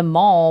him in the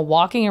mall,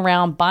 walking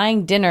around,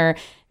 buying dinner,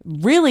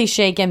 really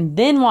shake him,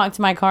 then walk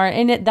to my car.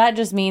 And that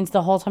just means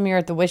the whole time you're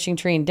at the wishing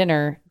tree and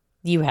dinner,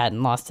 you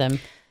hadn't lost him.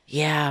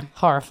 Yeah.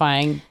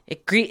 Horrifying.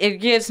 It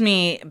gives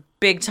me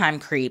big time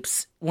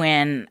creeps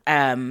when,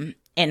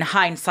 in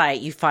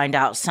hindsight, you find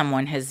out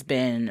someone has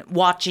been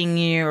watching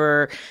you,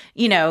 or,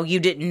 you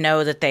didn't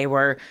know that they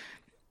were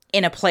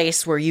in a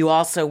place where you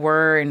also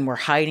were and were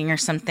hiding or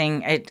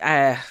something.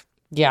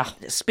 Yeah.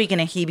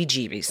 Speaking of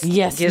heebie-jeebies.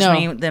 Yes. It gives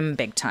me them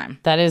big time.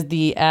 That is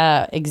the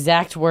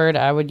exact word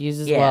I would use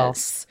as well.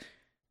 Yes.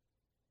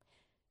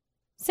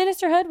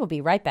 Sinisterhood will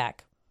be right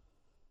back.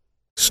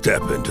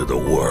 Step into the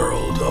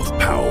world of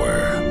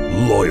power,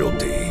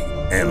 loyalty,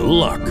 and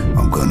luck.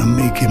 I'm gonna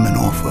make him an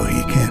offer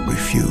he can't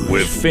refuse.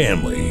 With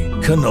family,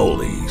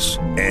 cannolis,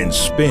 and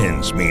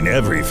spins mean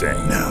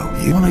everything. Now,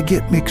 you wanna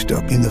get mixed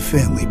up in the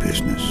family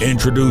business.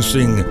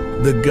 Introducing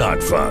The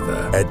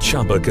Godfather at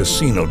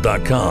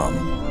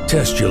ChumbaCasino.com.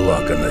 Test your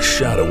luck in the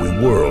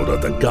shadowy world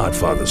of The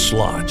Godfather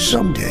slot.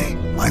 Someday,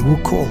 I will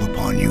call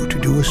upon you to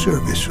do a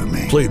service for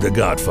me. Play The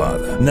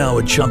Godfather, now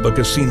at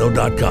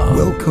ChumbaCasino.com.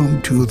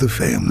 Welcome to the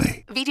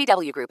family.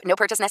 VGW Group. No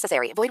purchase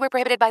necessary. Void where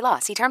prohibited by law.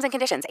 See terms and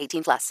conditions.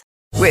 18+.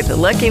 With the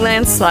Lucky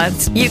Land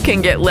Slots, you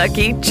can get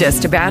lucky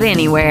just about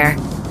anywhere.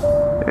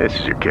 This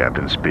is your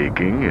captain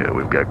speaking.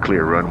 We've got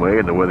clear runway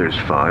and the weather's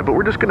fine, but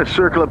we're just going to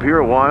circle up here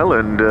a while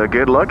and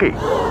get lucky.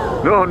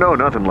 No,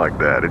 nothing like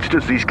that. It's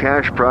just these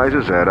cash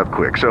prizes add up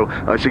quick. So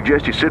I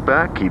suggest you sit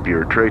back, keep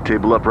your tray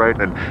table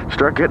upright, and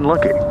start getting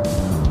lucky.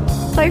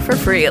 Play for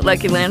free at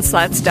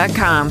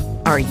LuckyLandSlots.com.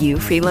 Are you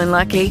feeling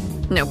lucky?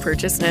 No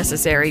purchase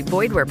necessary.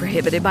 Void where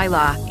prohibited by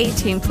law.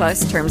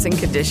 18+ terms and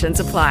conditions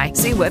apply.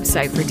 See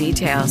website for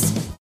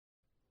details.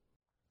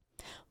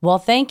 Well,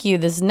 thank you.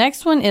 This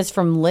next one is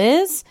from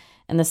Liz.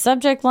 And the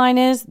subject line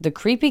is, The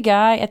Creepy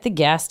Guy at the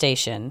Gas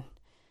Station.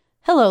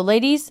 Hello,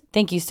 ladies.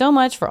 Thank you so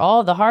much for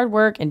all the hard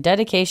work and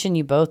dedication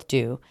you both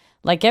do.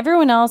 Like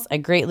everyone else, I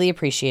greatly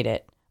appreciate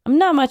it. I'm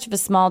not much of a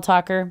small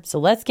talker, so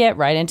let's get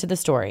right into the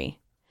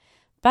story.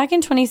 Back in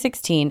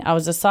 2016, I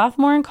was a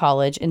sophomore in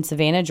college in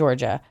Savannah,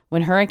 Georgia,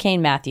 when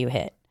Hurricane Matthew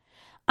hit.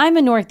 I'm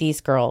a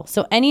Northeast girl,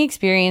 so any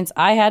experience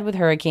I had with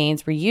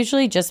hurricanes were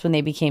usually just when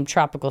they became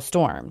tropical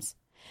storms.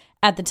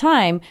 At the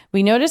time,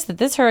 we noticed that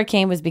this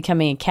hurricane was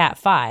becoming a Cat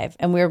 5,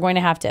 and we were going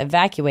to have to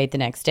evacuate the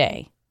next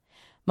day.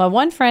 My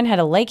one friend had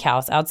a lake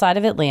house outside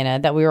of Atlanta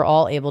that we were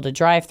all able to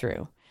drive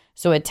through.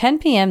 So at 10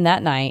 p.m.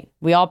 that night,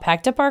 we all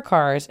packed up our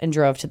cars and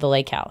drove to the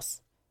lake house.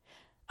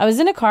 I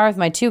was in a car with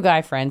my two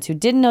guy friends who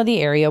didn't know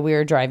the area we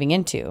were driving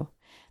into.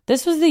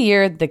 This was the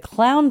year the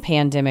clown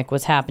pandemic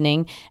was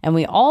happening, and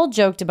we all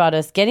joked about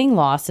us getting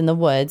lost in the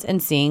woods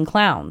and seeing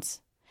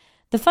clowns.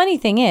 The funny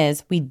thing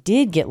is, we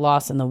did get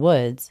lost in the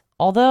woods,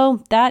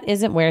 although that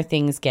isn't where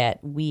things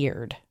get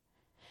weird.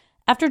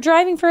 After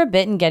driving for a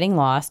bit and getting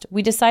lost,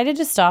 we decided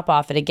to stop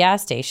off at a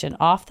gas station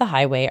off the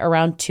highway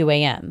around 2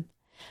 a.m.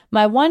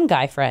 My one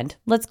guy friend,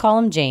 let's call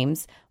him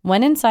James,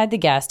 went inside the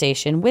gas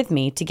station with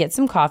me to get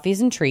some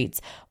coffees and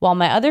treats while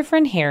my other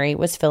friend Harry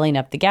was filling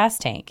up the gas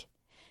tank.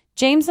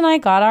 James and I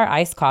got our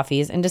iced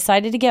coffees and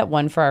decided to get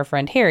one for our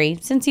friend Harry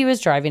since he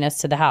was driving us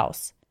to the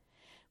house.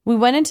 We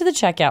went into the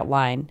checkout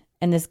line,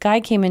 and this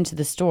guy came into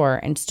the store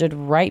and stood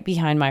right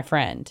behind my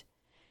friend.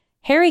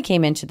 Harry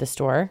came into the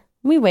store.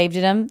 We waved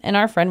at him, and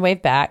our friend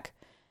waved back.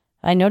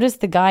 I noticed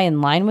the guy in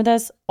line with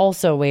us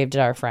also waved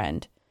at our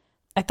friend.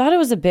 I thought it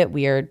was a bit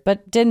weird,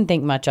 but didn't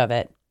think much of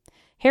it.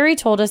 Harry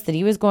told us that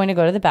he was going to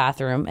go to the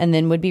bathroom and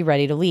then would be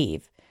ready to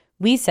leave.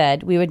 We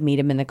said we would meet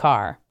him in the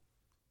car.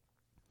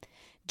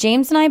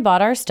 James and I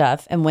bought our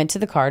stuff and went to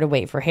the car to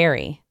wait for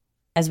Harry.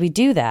 As we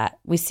do that,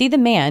 we see the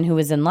man who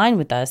was in line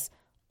with us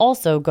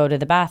also go to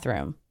the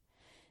bathroom.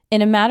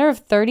 In a matter of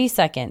 30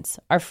 seconds,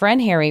 our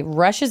friend Harry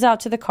rushes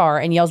out to the car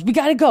and yells, "We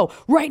gotta go!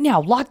 Right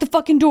now! Lock the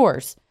fucking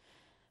doors!"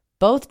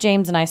 Both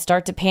James and I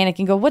start to panic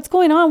and go, "What's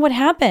going on? What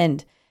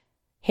happened?"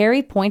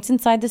 Harry points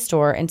inside the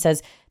store and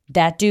says,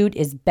 "That dude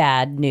is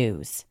bad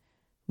news."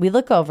 We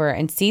look over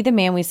and see the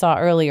man we saw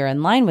earlier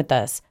in line with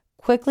us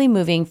quickly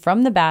moving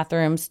from the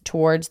bathrooms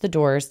towards the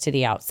doors to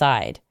the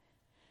outside.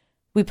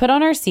 We put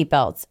on our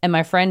seatbelts and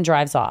my friend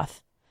drives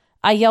off.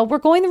 I yell, "We're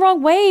going the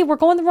wrong way! We're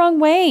going the wrong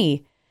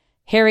way!"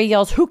 Harry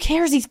yells, "Who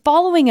cares? He's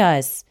following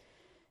us."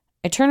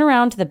 I turn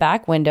around to the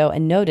back window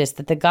and notice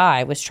that the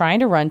guy was trying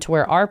to run to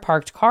where our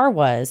parked car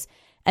was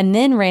and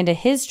then ran to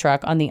his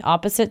truck on the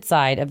opposite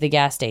side of the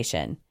gas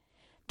station.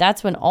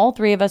 That's when all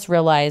three of us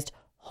realized,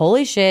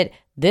 holy shit,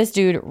 this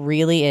dude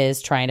really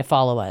is trying to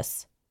follow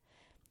us.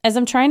 As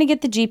I'm trying to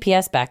get the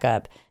GPS back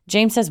up,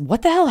 James says,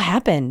 "What the hell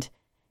happened?"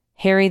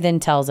 Harry then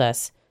tells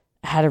us,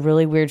 "I had a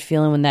really weird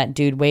feeling when that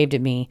dude waved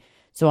at me.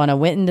 So when I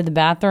went into the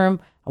bathroom,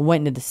 I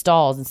went into the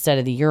stalls instead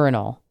of the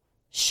urinal.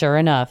 Sure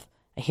enough,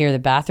 I hear the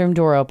bathroom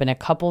door open a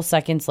couple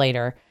seconds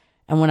later,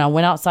 and when I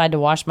went outside to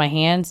wash my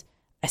hands,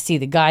 I see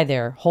the guy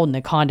there holding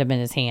a condom in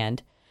his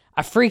hand.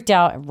 I freaked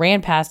out and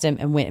ran past him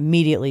and went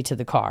immediately to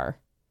the car."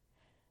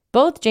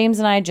 Both James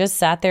and I just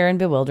sat there in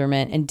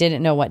bewilderment and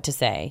didn't know what to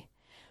say.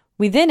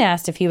 We then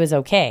asked if he was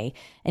okay,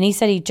 and he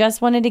said he just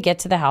wanted to get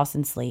to the house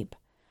and sleep.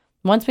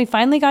 Once we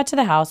finally got to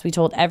the house, we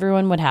told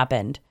everyone what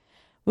happened.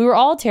 We were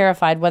all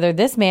terrified whether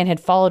this man had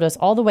followed us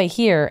all the way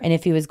here and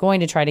if he was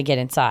going to try to get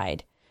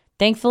inside.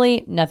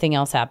 Thankfully, nothing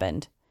else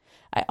happened.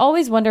 I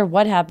always wonder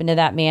what happened to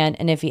that man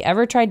and if he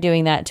ever tried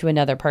doing that to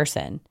another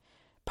person.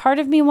 Part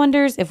of me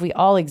wonders if we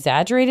all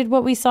exaggerated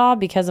what we saw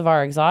because of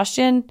our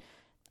exhaustion.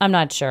 I'm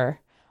not sure.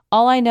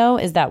 All I know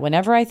is that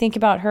whenever I think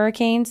about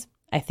hurricanes,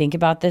 I think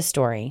about this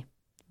story.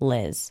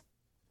 Liz.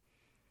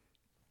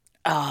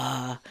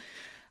 I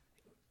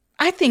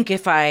think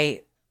if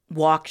I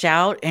walked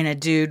out and a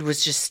dude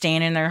was just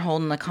standing there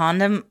holding the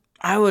condom,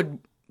 I would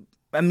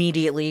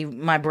immediately,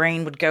 my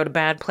brain would go to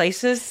bad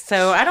places.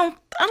 So I don't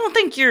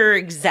think you're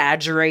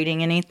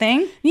exaggerating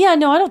anything. Yeah,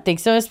 no, I don't think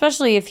so.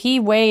 Especially if he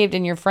waved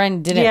and your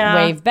friend didn't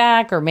wave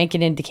back or make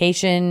an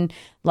indication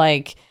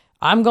like,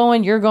 I'm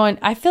going, you're going.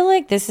 I feel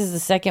like this is the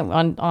second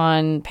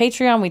on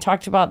Patreon. We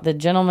talked about the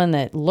gentleman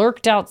that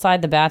lurked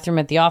outside the bathroom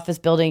at the office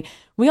building.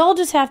 We all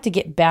just have to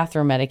get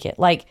bathroom etiquette.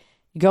 Like,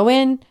 you go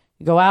in,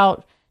 you go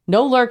out.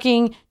 No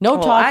lurking,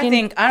 no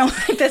talking. I don't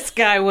think this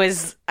guy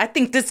was, I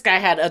think this guy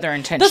had other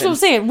intentions. That's what I'm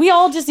saying. We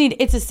all just need,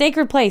 it's a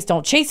sacred place.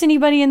 Don't chase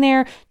anybody in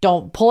there.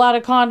 Don't pull out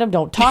a condom.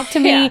 Don't talk to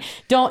me.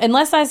 Don't,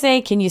 unless I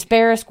say, can you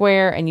spare a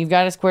square? And you've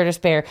got a square to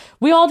spare.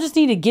 We all just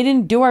need to get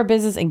in, do our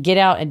business and get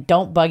out and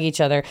don't bug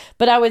each other.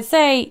 But I would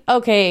say,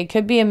 okay, it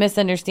could be a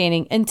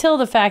misunderstanding until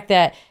the fact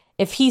that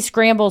if he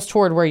scrambles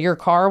toward where your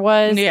car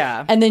was,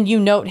 and then you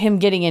note him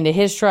getting into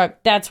his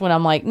truck, that's when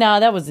I'm like,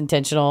 nah, that was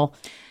intentional.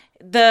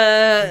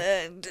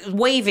 The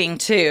waving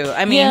too.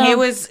 I mean, it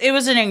was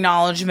an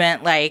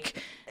acknowledgement, like,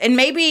 and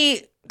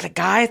maybe the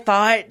guy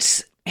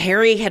thought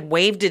Harry had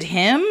waved at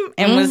him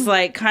and was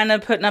like kind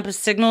of putting up a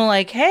signal,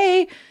 like,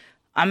 "Hey,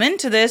 I'm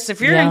into this.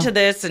 If you're into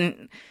this,"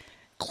 and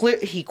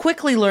he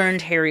quickly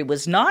learned Harry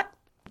was not.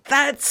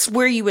 That's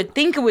where you would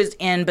think it was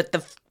in, but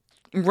the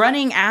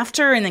running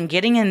after and then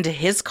getting into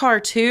his car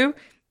too.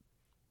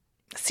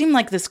 Seemed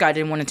like this guy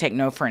didn't want to take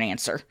no for an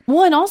answer.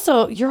 Well, and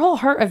also, your whole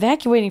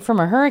evacuating from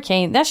a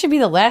hurricane, that should be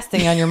the last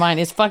thing on your mind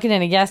is fucking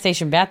in a gas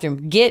station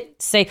bathroom.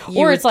 Get safe.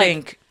 Or it's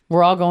like,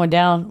 we're all going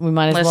down. We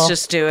might as well. Let's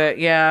just do it.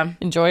 Yeah.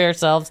 Enjoy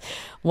ourselves.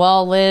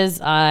 Well,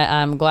 Liz,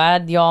 I'm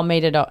glad y'all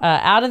made it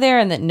out of there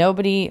and that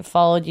nobody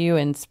followed you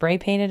and spray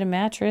painted a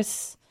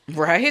mattress.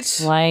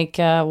 Right. Like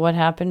what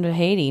happened to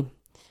Haiti.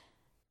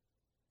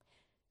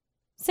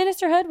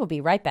 Sinisterhood will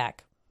be right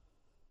back.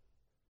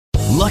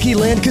 Lucky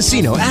Land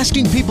Casino,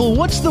 asking people,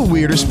 what's the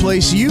weirdest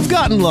place you've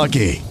gotten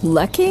lucky?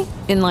 Lucky?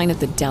 In line at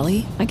the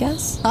deli, I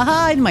guess?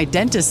 Aha, in my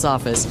dentist's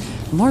office.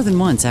 More than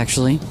once,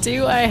 actually.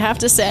 Do I have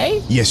to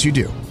say? Yes, you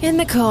do. In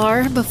the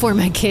car before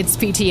my kids'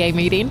 PTA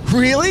meeting.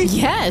 Really?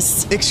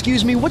 Yes.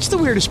 Excuse me, what's the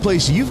weirdest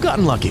place you've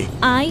gotten lucky?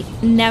 I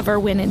never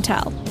win and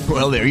tell.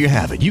 Well, there you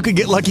have it. You can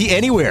get lucky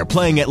anywhere,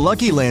 playing at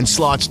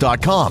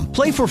LuckyLandSlots.com.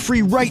 Play for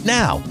free right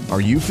now. Are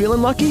you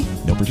feeling lucky?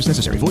 No purchase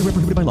necessary. Void where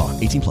prohibited by law.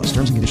 18+.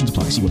 Terms and conditions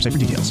apply. See website for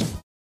details.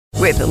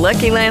 With the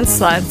Lucky Land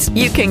Slots,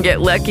 you can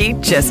get lucky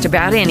just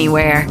about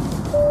anywhere.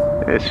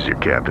 This is your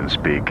captain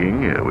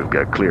speaking. We've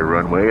got clear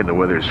runway and the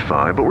weather's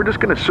fine, but we're just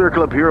going to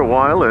circle up here a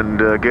while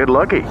and get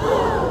lucky.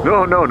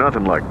 No,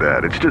 nothing like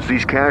that. It's just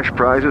these cash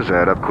prizes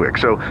add up quick.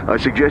 So I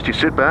suggest you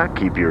sit back,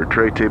 keep your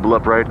tray table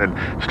upright, and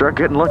start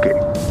getting lucky.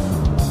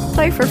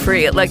 Play for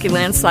free at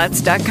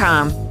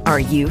LuckyLandSlots.com. Are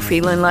you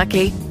feeling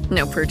lucky?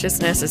 No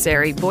purchase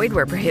necessary. Void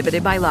where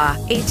prohibited by law.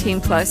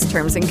 18+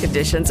 terms and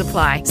conditions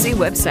apply. See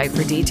website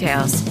for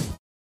details.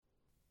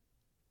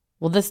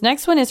 Well, this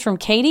next one is from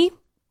Katie.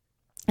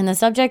 And the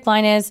subject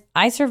line is,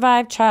 I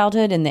survived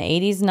childhood in the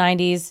 80s,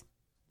 90s,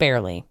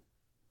 barely.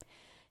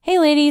 Hey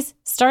ladies,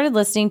 started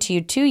listening to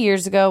you 2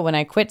 years ago when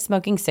I quit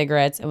smoking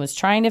cigarettes and was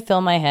trying to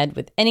fill my head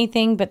with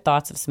anything but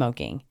thoughts of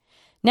smoking.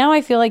 Now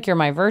I feel like you're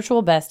my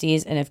virtual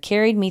besties and have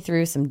carried me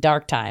through some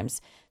dark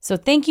times. So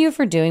thank you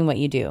for doing what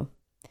you do.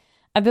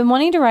 I've been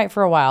wanting to write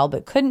for a while,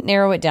 but couldn't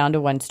narrow it down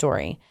to one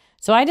story.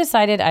 So I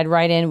decided I'd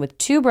write in with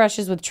 2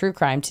 brushes with true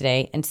crime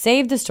today and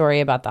save the story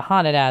about the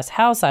haunted-ass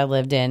house I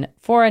lived in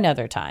for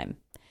another time.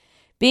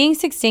 Being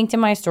succinct in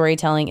my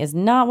storytelling is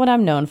not what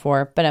I'm known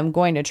for, but I'm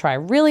going to try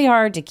really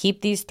hard to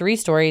keep these 3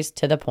 stories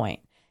to the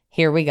point.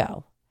 Here we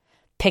go.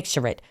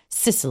 Picture it.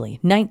 Sicily,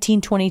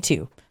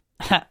 1922.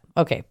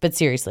 Okay, but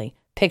seriously,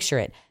 picture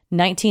it.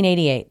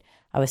 1988.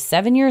 I was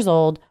 7 years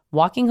old,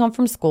 walking home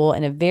from school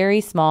in a very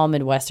small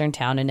Midwestern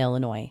town in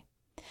Illinois.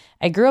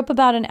 I grew up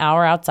about an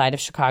hour outside of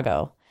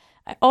Chicago.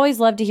 I always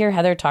loved to hear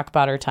Heather talk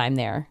about her time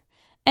there.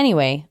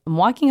 Anyway, I'm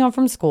walking home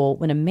from school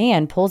when a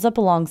man pulls up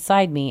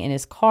alongside me in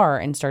his car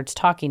and starts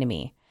talking to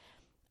me.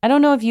 I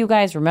don't know if you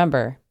guys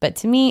remember, but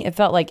to me, it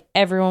felt like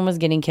everyone was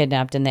getting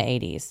kidnapped in the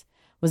 80s.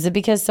 Was it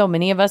because so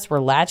many of us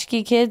were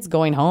latchkey kids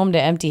going home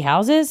to empty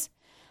houses?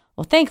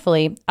 Well,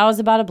 thankfully, I was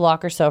about a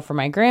block or so from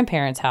my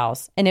grandparents'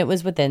 house, and it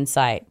was within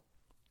sight.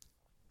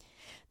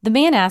 The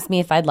man asked me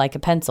if I'd like a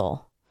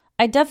pencil.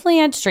 I definitely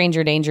had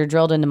stranger danger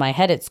drilled into my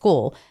head at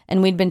school,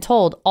 and we'd been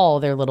told all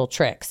their little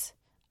tricks.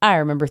 I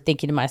remember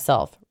thinking to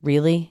myself,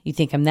 really? You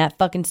think I'm that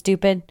fucking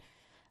stupid?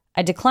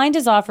 I declined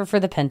his offer for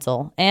the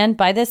pencil, and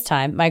by this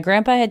time, my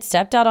grandpa had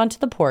stepped out onto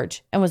the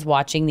porch and was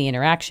watching the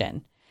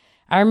interaction.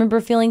 I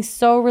remember feeling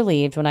so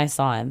relieved when I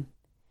saw him.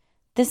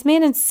 This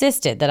man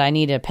insisted that I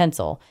needed a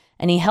pencil,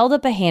 and he held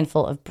up a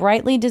handful of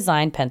brightly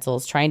designed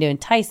pencils trying to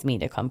entice me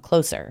to come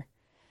closer.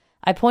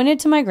 I pointed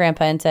to my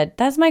grandpa and said,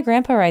 "That's my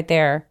grandpa right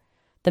there."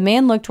 The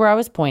man looked where I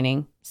was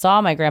pointing, saw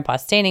my grandpa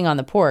standing on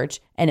the porch,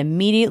 and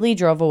immediately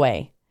drove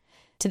away.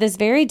 To this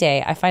very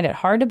day, I find it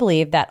hard to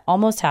believe that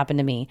almost happened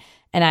to me,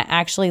 and I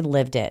actually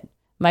lived it.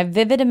 My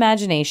vivid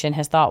imagination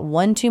has thought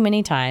one too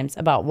many times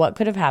about what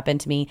could have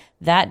happened to me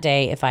that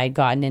day if I had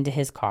gotten into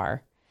his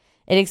car.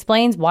 It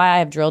explains why I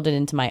have drilled it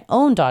into my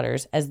own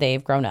daughters as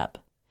they've grown up.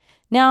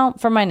 Now,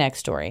 for my next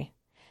story.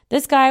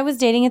 This guy I was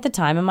dating at the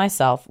time and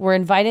myself were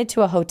invited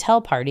to a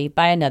hotel party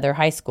by another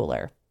high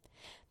schooler.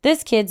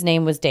 This kid's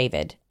name was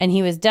David, and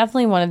he was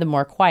definitely one of the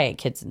more quiet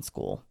kids in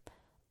school.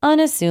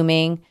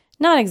 Unassuming,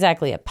 not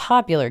exactly a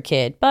popular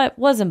kid, but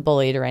wasn't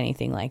bullied or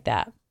anything like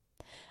that.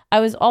 I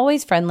was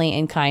always friendly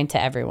and kind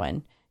to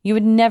everyone. You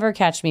would never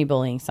catch me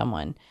bullying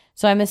someone.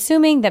 So I'm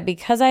assuming that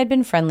because I had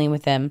been friendly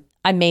with him,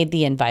 I made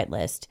the invite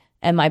list,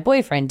 and my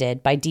boyfriend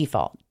did by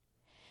default.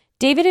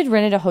 David had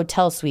rented a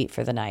hotel suite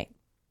for the night.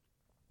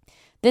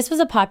 This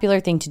was a popular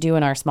thing to do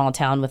in our small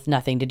town with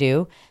nothing to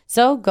do,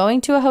 so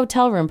going to a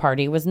hotel room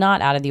party was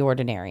not out of the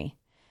ordinary.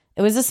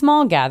 It was a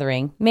small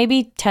gathering,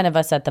 maybe 10 of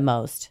us at the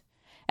most.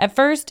 At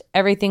first,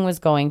 everything was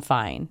going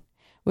fine.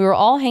 We were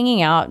all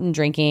hanging out and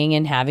drinking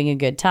and having a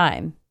good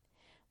time.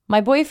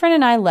 My boyfriend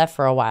and I left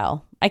for a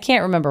while. I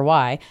can't remember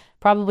why,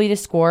 probably to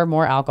score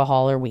more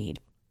alcohol or weed.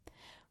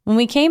 When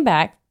we came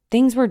back,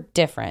 things were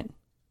different.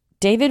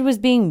 David was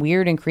being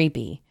weird and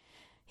creepy.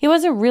 He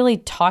wasn't really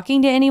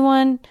talking to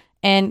anyone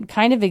and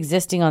kind of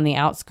existing on the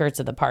outskirts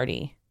of the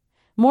party.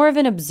 More of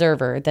an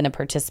observer than a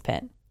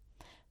participant.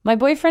 My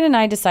boyfriend and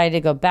I decided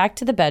to go back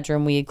to the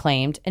bedroom we had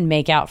claimed and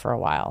make out for a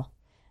while.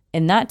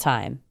 In that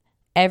time,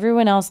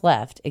 everyone else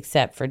left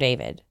except for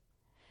David.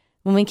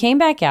 When we came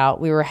back out,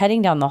 we were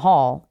heading down the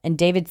hall, and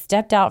David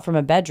stepped out from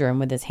a bedroom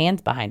with his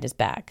hands behind his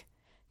back.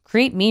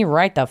 Creeped me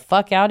right the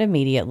fuck out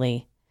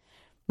immediately.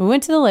 We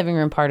went to the living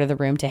room part of the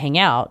room to hang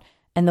out,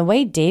 and the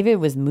way David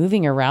was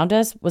moving around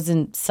us was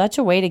in such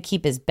a way to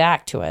keep his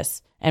back to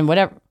us, and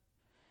whatever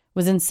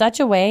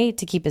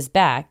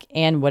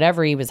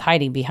he was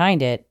hiding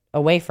behind it,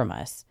 away from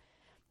us.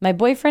 My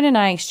boyfriend and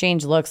I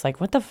exchanged looks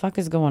like, what the fuck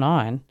is going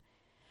on?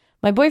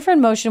 My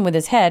boyfriend motioned with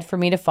his head for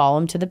me to follow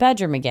him to the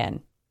bedroom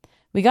again.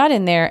 We got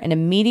in there and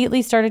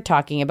immediately started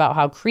talking about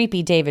how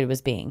creepy David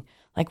was being.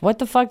 Like, what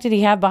the fuck did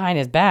he have behind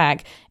his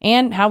back?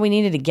 And how we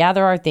needed to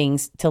gather our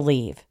things to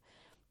leave.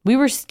 We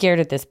were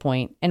scared at this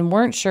point and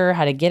weren't sure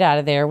how to get out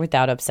of there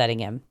without upsetting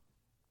him.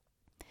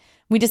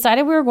 We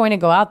decided we were going to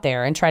go out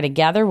there and try to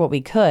gather what we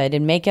could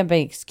and make up an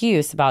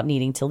excuse about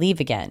needing to leave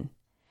again.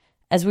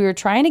 As we were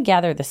trying to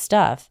gather the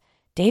stuff,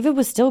 David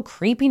was still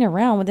creeping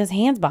around with his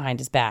hands behind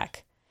his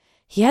back.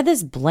 He had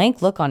this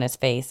blank look on his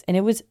face, and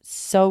it was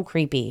so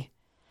creepy.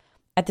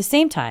 At the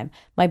same time,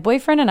 my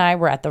boyfriend and I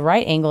were at the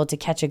right angle to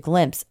catch a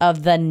glimpse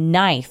of the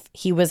knife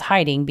he was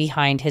hiding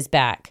behind his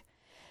back.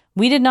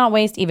 We did not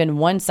waste even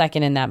 1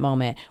 second in that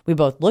moment. We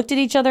both looked at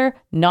each other,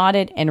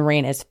 nodded, and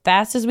ran as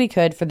fast as we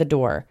could for the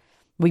door.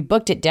 We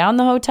booked it down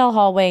the hotel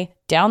hallway,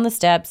 down the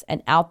steps,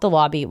 and out the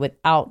lobby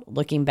without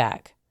looking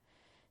back.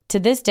 To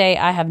this day,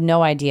 I have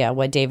no idea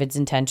what David's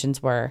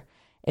intentions were.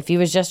 If he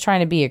was just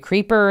trying to be a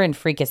creeper and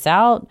freak us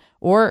out,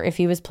 or if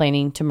he was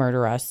planning to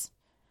murder us.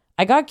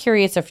 I got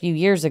curious a few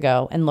years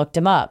ago and looked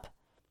him up.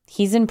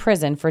 He's in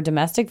prison for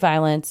domestic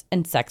violence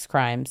and sex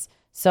crimes.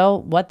 So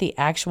what the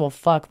actual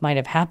fuck might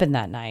have happened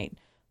that night?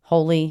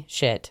 Holy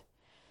shit.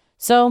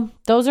 So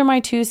those are my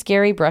 2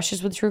 scary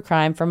brushes with true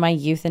crime from my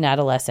youth and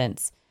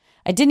adolescence.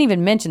 I didn't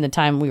even mention the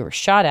time we were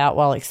shot out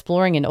while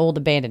exploring an old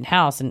abandoned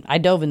house and I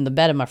dove in the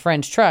bed of my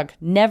friend's truck,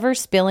 never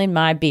spilling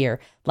my beer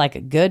like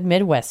a good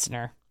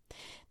Midwesterner.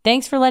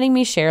 Thanks for letting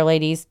me share,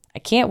 ladies. I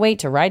can't wait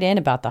to write in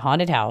about the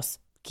haunted house.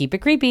 Keep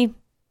it creepy.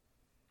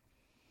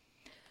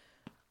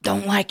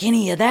 Don't like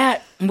any of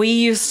that. We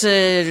used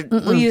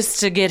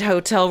to get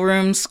hotel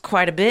rooms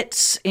quite a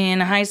bit in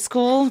high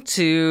school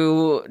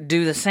to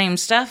do the same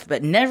stuff,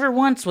 but never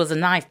once was a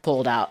knife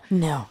pulled out.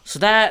 No. So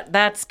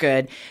that's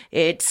good.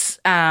 It's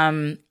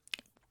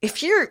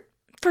if you're,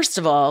 first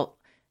of all,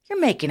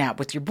 you're making out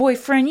with your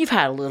boyfriend, you've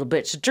had a little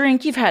bit to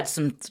drink, you've had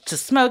some to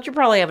smoke, you're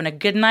probably having a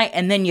good night,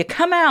 and then you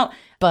come out,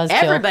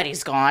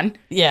 everybody's gone.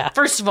 Yeah.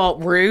 First of all,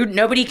 rude.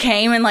 Nobody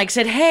came and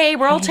said, hey,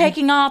 we're all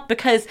taking off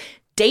because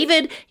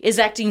David is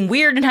acting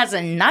weird and has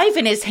a knife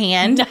in his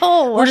hand.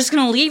 No. We're just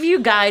going to leave you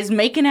guys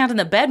making out in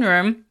the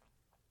bedroom.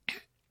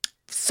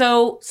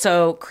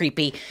 So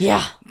creepy.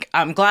 Yeah.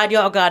 I'm glad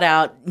y'all got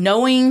out.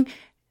 Knowing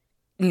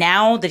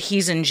now that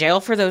he's in jail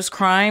for those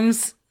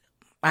crimes,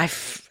 I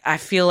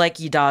feel like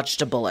you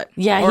dodged a bullet.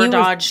 Yeah, or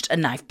dodged a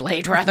knife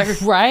blade, rather.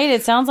 Right?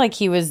 It sounds like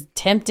he was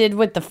tempted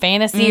with the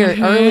fantasy or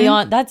early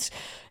on.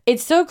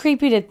 It's so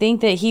creepy to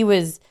think that he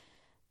was...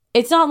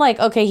 It's not like,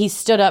 okay, he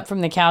stood up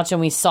from the couch and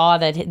we saw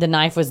that the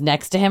knife was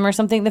next to him or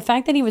something. The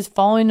fact that he was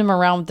following him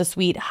around with the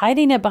suite,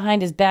 hiding it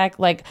behind his back,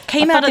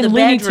 came out of the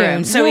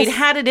bedroom. So he'd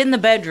had it in the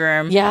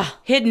bedroom. Yeah.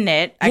 Hidden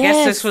it. I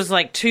guess this was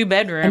 2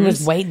 bedrooms. And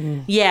was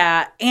waiting.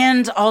 Yeah.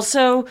 And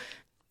also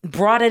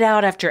brought it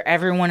out after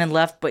everyone had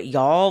left but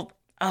y'all.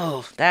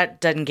 Oh, that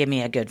doesn't give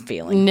me a good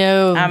feeling.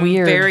 No, I'm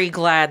weird. very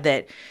glad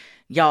that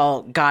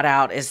y'all got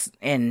out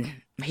and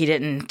he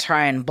didn't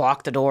try and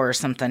block the door or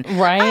something.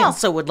 Right. I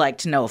also would like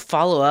to know a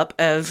follow-up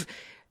of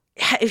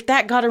if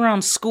that got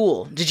around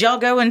school. Did y'all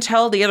go and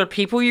tell the other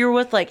people you were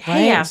with,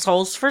 hey,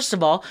 assholes, first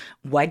of all,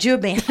 why'd you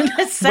abandon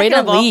us? Second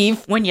of all,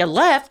 leave. When you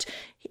left,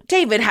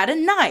 David had a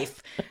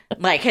knife.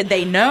 Had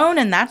they known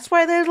and that's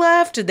why they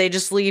left? Did they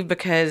just leave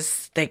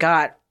because they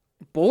got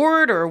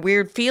bored or a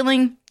weird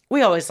feeling?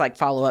 We always like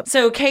follow-up.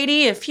 So,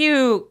 Katie, if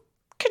you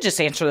could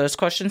just answer those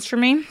questions for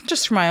me,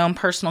 just for my own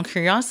personal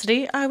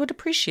curiosity, I would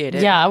appreciate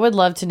it. Yeah, I would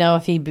love to know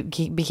if he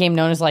became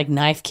known as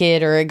Knife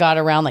Kid, or it got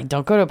around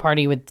don't go to a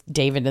party with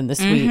David in the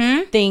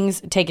suite.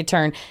 Things take a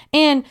turn.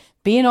 And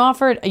being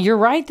offered, you're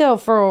right though,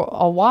 for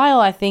a while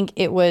I think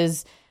it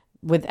was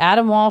with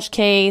Adam Walsh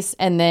case,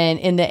 and then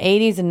in the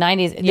 80s and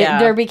 90s,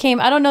 there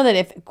became, I don't know that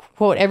if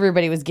quote,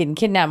 everybody was getting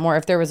kidnapped more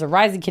if there was a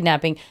rise in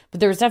kidnapping, but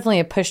there was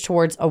definitely a push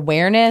towards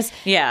awareness.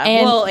 Yeah.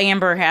 And well,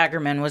 Amber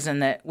Hagerman was in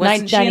the,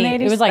 wasn't she in the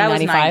 80s? It was like that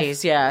 95. Was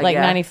 90s, yeah. Like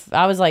yeah. 90,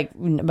 I was like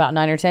about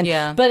 9 or 10.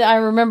 Yeah. But I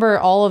remember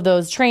all of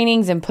those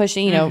trainings and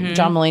pushing, you know,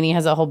 John Mulaney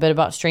has a whole bit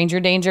about stranger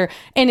danger.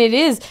 And it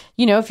is,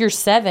 you know, if you're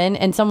 7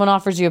 and someone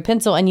offers you a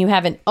pencil and you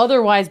haven't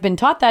otherwise been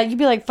taught that, you'd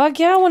be like, fuck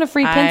yeah, I want a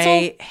free pencil.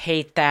 I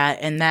hate that.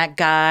 And that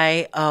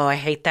guy, I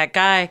hate that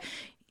guy.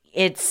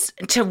 It's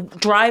to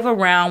drive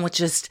around with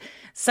just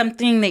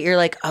something that you're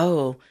like,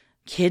 oh,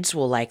 kids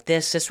will like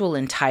this. This will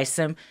entice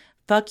them.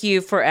 Fuck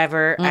you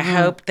forever. I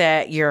hope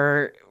that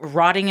you're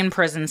rotting in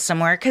prison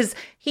somewhere, because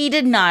he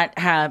did not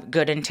have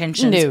good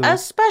intentions,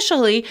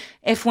 especially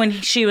if when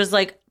she was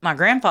like, my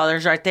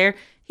grandfather's right there,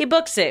 he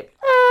books it.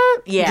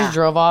 Yeah. Just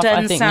drove off.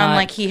 Doesn't I think sound not.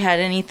 like he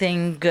had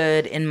anything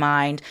good in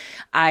mind.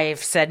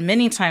 I've said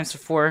many times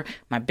before,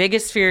 my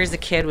biggest fear as a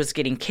kid was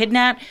getting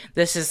kidnapped.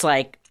 This is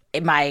like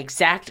my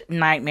exact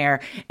nightmare.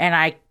 And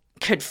I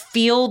could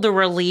feel the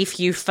relief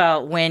you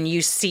felt when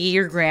you see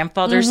your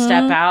grandfather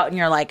step out and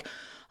you're like,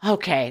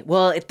 okay,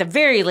 well, at the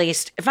very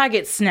least, if I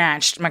get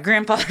snatched, my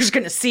grandfather's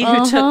going to see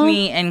who took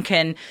me and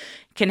can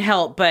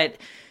help. But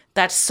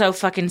that's so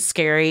fucking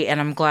scary, and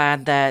I'm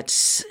glad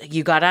that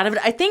you got out of it.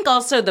 I think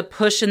also the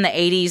push in the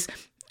 80s,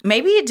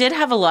 maybe it did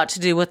have a lot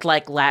to do with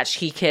like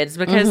latchkey kids,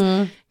 because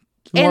and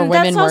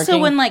that's also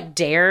when like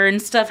DARE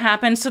and stuff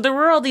happened. So there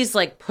were all these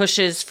like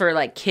pushes for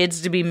like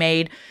kids to be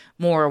made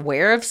more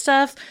aware of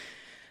stuff.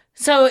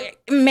 So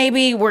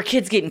maybe were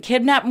kids getting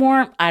kidnapped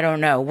more? I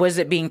don't know. Was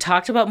it being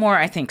talked about more?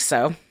 I think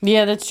so.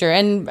 Yeah, that's true.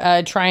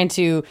 And trying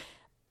to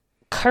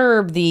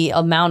curb the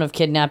amount of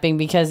kidnapping,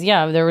 because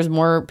there was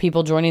more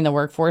people joining the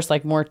workforce,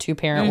 like more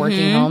 2-parent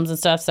working homes and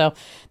stuff. So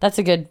that's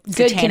a good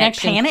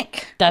connection.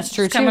 Panic. That's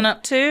true too. Coming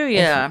up too.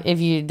 Yeah.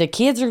 If the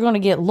kids are going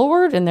to get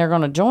lured and they're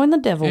going to join the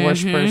devil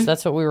worshippers.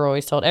 That's what we were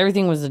always told.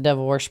 Everything was the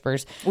devil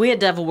worshippers. We had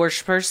devil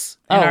worshippers.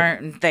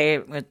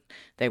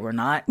 They were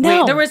not.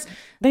 No,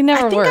 they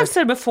never were. I think I've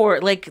said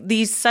before, like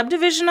the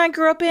subdivision I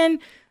grew up in,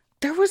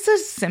 there was a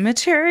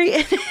cemetery.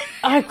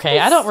 Okay,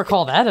 I don't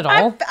recall that at all.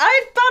 I thought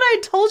I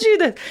told you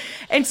that.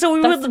 And so we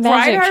would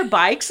ride our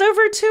bikes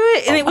over to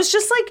it, and it was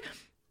just like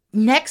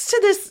next to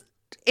this,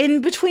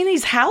 in between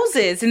these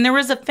houses, and there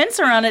was a fence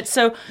around it.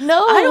 So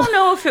I don't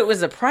know if it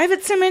was a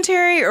private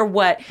cemetery or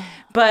what,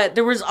 but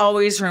there was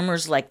always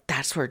rumors like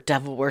that's where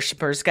devil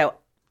worshippers go.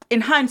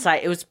 In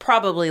hindsight, it was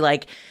probably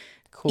like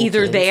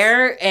either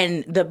there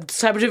and the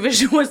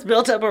subdivision was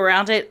built up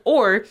around it,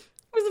 or it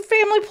was a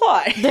family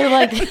plot.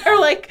 They're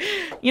like,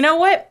 you know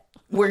what?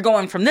 We're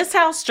going from this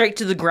house straight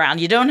to the ground.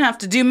 You don't have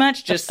to do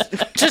much. Just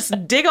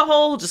dig a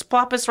hole. Just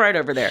plop us right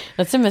over there.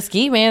 That's in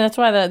Mesquite, man. That's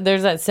why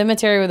there's that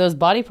cemetery with those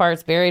body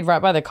parts buried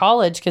right by the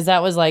college, because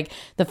that was like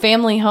the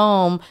family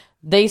home.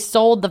 They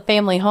sold the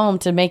family home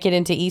to make it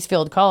into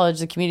Eastfield College,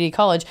 the community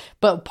college.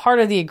 But part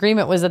of the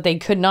agreement was that they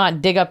could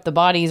not dig up the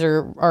bodies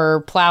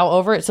or plow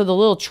over it. So the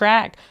little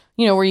track,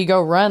 you know, where you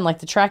go run, like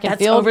the track and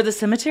field. That's over the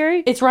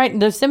cemetery? It's right.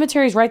 The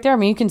cemetery's right there. I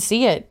mean, you can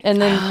see it. And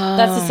then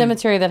that's the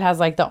cemetery that has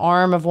like the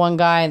arm of one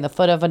guy and the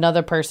foot of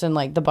another person,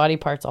 like the body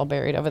parts all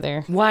buried over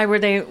there.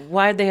 Why'd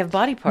they have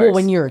body parts? Well,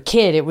 when you were a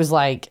kid, it was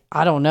like,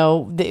 I don't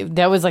know.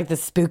 That was like the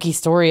spooky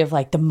story of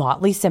like the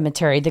Motley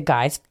Cemetery. The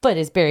guy's foot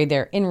is buried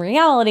there. In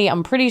reality,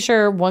 I'm pretty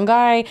sure one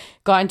guy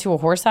got into a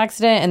horse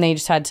accident and they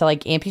just had to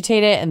like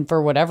amputate it. And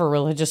for whatever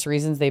religious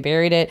reasons, they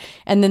buried it.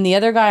 And then the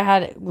other guy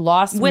had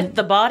lost. With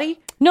the body?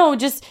 No,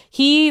 just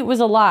he was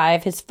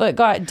alive. His foot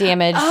got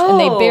damaged and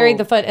they buried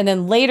the foot. And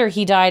then later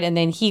he died and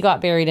then he got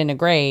buried in a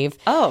grave.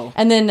 Oh.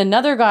 And then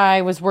another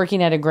guy was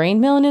working at a grain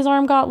mill and his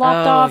arm got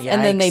lopped off. Yikes.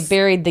 And then they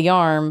buried the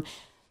arm.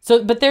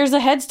 So, but there's a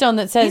headstone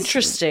that says,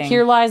 interesting.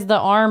 Here lies the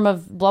arm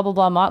of blah, blah,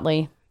 blah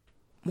Motley.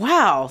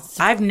 Wow.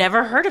 I've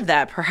never heard of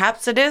that.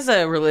 Perhaps it is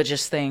a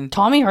religious thing.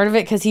 Tommy heard of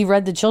it because he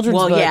read the children's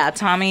book. Well, yeah,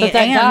 Tommy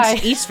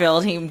and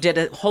Eastfield, he did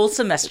a whole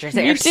semester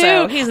there.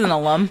 So he's an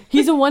alum.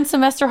 He's a one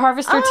semester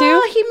harvester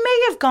too? He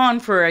may have gone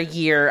for a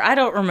year. I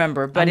don't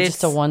remember, but it's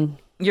just a one.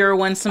 You're a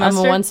one semester?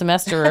 I'm a one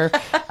semesterer.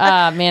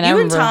 Man, you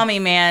and Tommy,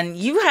 man,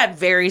 you had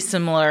very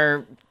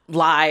similar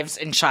lives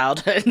and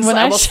childhoods,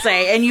 I will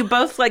say. And you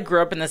both like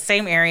grew up in the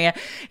same area.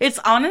 It's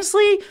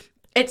honestly,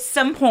 at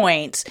some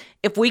point,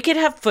 if we could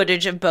have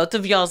footage of both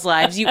of y'all's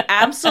lives, you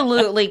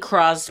absolutely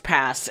crossed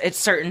paths at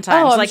certain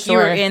times. Like you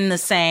were in the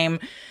same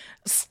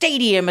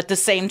stadium at the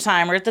same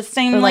time, or at the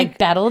same like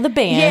Battle of the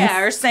Bands.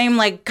 Yeah, or same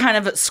like kind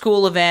of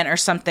school event or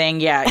something.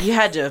 Yeah, you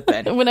had to have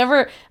been.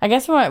 Whenever, I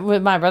guess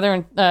with my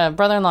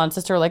brother-in-law and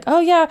sister were like,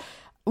 oh yeah,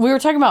 we were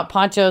talking about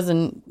ponchos,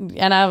 and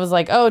I was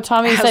like, oh,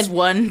 Tommy said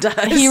one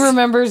does. He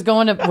remembers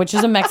going to, which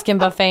is a Mexican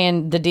buffet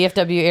in the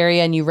DFW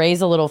area, and you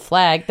raise a little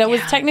flag. That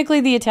was technically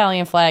the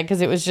Italian flag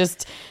because it was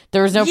just,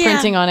 there was no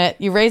printing on it.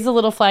 You raise a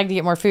little flag to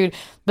get more food.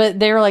 But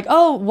they were like,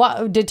 oh,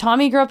 what, did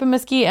Tommy grow up in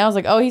Mesquite? And I was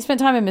like, oh, he spent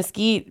time in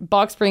Mesquite,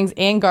 Box Springs,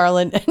 and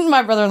Garland. And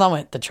my brother-in-law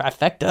went, the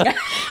trifecta.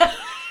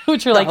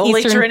 which are like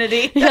Holy Eastern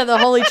Trinity. Yeah, the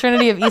Holy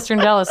Trinity of Eastern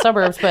Dallas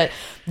suburbs. But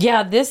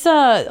yeah, this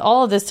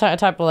all of this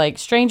type of like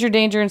stranger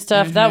danger and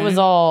stuff, that was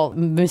all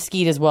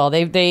Mesquite as well.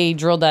 They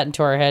drilled that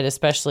into our head,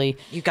 especially.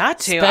 You got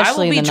to.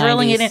 Especially I will be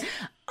drilling 90s. it in.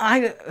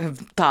 I have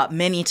thought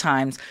many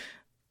times,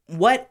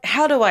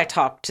 how do I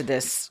talk to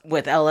this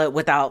with Ella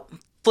without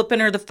flipping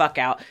her the fuck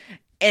out?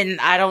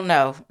 And I don't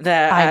know.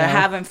 I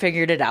haven't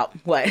figured it out.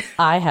 What?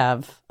 I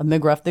have a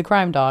McGruff the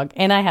Crime Dog,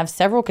 and I have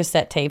several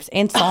cassette tapes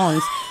and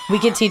songs we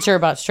could teach her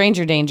about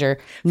stranger danger.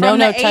 From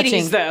the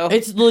touching. 80s, though.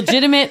 It's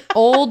legitimate,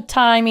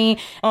 old-timey.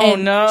 Oh,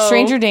 and no.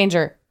 Stranger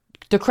danger.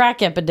 The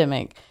crack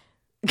epidemic.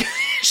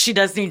 She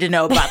does need to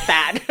know about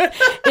that.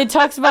 It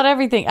talks about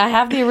everything. I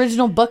have the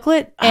original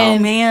booklet. And,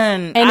 oh,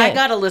 man. And I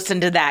got to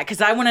listen to that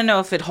because I want to know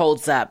if it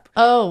holds up.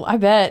 Oh, I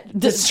bet.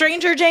 The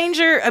stranger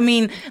danger, I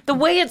mean, the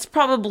way it's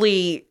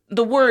probably,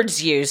 the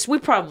words used, we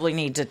probably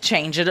need to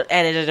change it,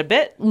 edit it a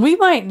bit. We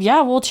might,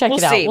 we'll check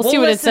it out. We'll see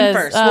what it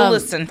says. We'll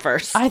listen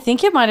first. I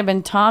think it might have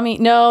been Tommy.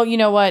 No, you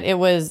know what? It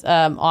was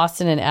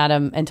Austin and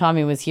Adam, and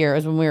Tommy was here. It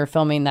was when we were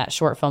filming that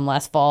short film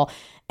last fall.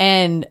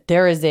 And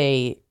there is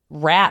a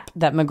rap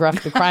that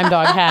McGruff the Crime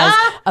Dog has.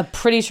 I'm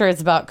pretty sure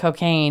it's about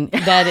cocaine.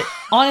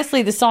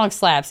 Honestly, the song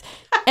slaps.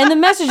 And the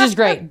message is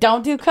great.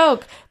 Don't do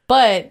coke,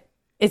 but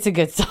it's a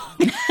good song.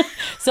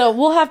 So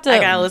we'll have to. I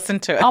gotta listen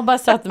to it. I'll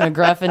bust out the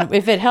McGruff, and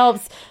if it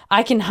helps,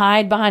 I can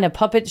hide behind a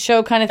puppet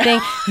show kind of thing.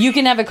 You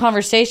can have a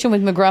conversation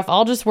with McGruff.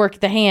 I'll just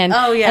work the hand.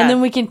 Oh yeah, and then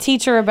we can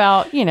teach her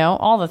about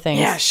all the things.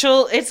 Yeah,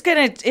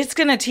 it's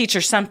gonna teach her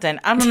something.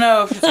 I don't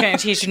know if it's gonna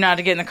teach her not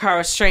to get in the car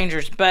with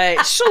strangers,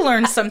 but she'll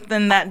learn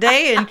something that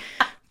day and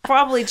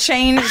probably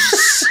change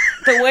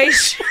the way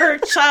her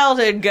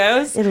childhood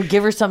goes. It'll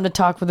give her something to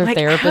talk with her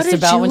therapist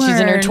about when she's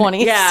in her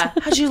 20s. Yeah.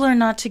 How'd you learn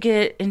not to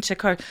get into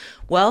cars?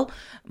 Well,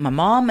 my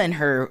mom and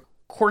her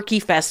quirky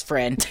best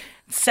friend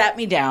sat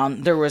me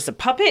down. There was a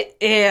puppet.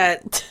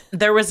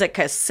 There was a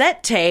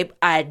cassette tape.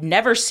 I'd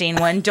never seen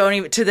one. Don't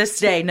even, to this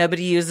day,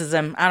 nobody uses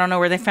them. I don't know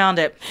where they found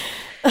it.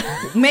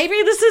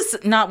 Maybe this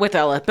is not with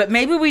Ella, but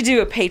maybe we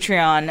do a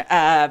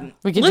Patreon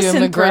we could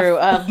listen do a McGruff. through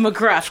of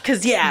McGruff,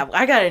 because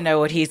I got to know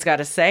what he's got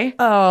to say.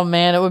 Oh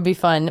man, it would be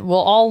fun. We'll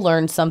all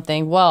learn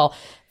something. Well,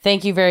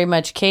 thank you very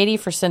much, Katie,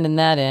 for sending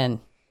that in.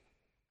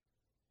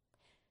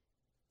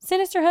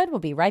 Sinisterhood will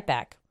be right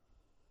back.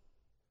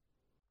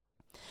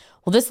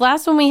 Well, this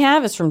last one we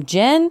have is from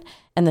Jen,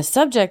 and the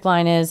subject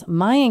line is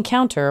My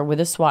Encounter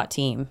with a SWAT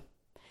Team.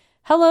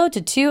 Hello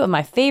to two of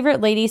my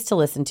favorite ladies to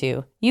listen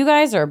to. You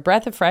guys are a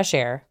breath of fresh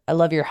air. I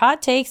love your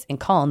hot takes and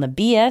calling the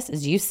BS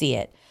as you see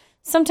it.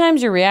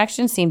 Sometimes your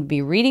reactions seem to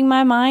be reading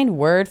my mind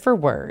word for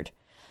word.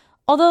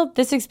 Although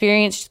this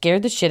experience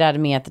scared the shit out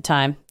of me at the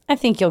time, I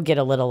think you'll get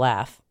a little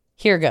laugh.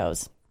 Here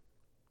goes.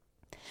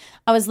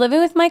 I was living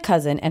with my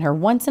cousin and her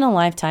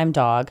once-in-a-lifetime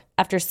dog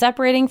after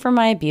separating from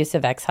my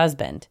abusive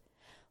ex-husband.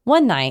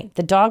 One night,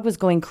 the dog was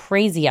going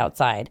crazy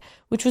outside,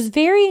 which was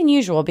very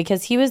unusual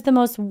because he was the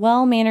most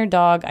well-mannered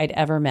dog I'd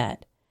ever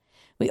met.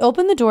 We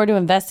opened the door to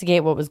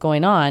investigate what was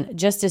going on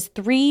just as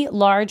 3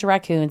 large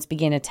raccoons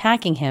began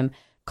attacking him,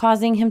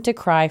 causing him to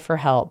cry for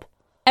help.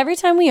 Every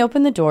time we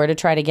opened the door to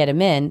try to get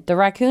him in, the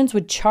raccoons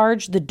would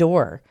charge the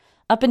door.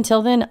 Up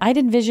until then, I'd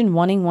envisioned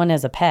wanting one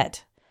as a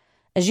pet.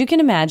 As you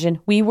can imagine,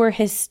 we were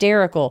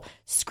hysterical,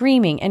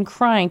 screaming and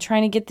crying,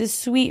 trying to get this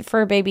sweet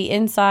fur baby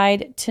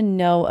inside to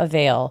no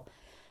avail.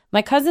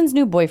 My cousin's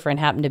new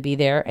boyfriend happened to be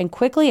there and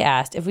quickly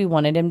asked if we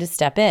wanted him to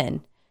step in.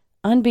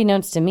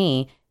 Unbeknownst to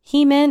me,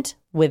 he meant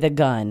with a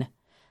gun.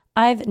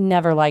 I've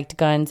never liked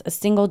guns a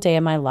single day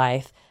in my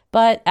life,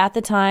 but at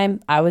the time,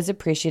 I was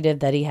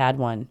appreciative that he had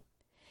one.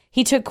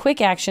 He took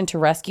quick action to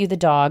rescue the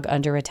dog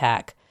under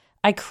attack.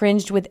 I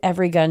cringed with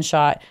every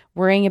gunshot,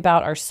 worrying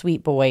about our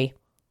sweet boy.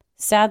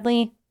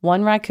 Sadly,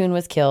 1 raccoon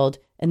was killed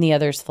and the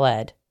others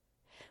fled.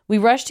 We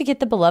rushed to get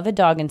the beloved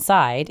dog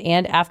inside,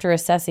 and after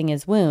assessing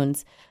his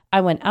wounds, I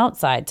went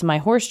outside to my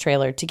horse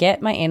trailer to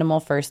get my animal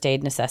first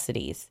aid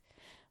necessities.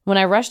 When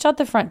I rushed out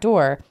the front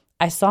door,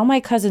 I saw my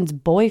cousin's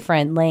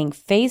boyfriend laying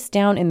face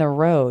down in the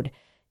road,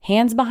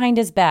 hands behind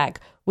his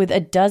back, with a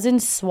dozen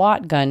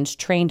SWAT guns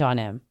trained on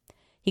him.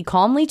 He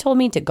calmly told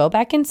me to go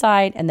back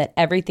inside and that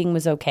everything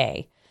was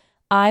okay.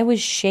 I was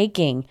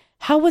shaking.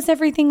 How was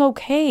everything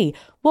okay?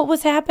 What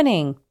was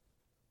happening?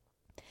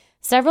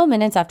 Several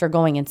minutes after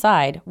going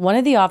inside, one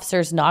of the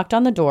officers knocked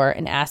on the door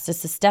and asked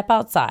us to step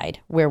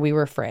outside, where we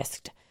were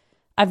frisked.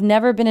 I've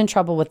never been in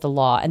trouble with the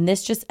law, and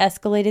this just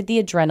escalated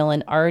the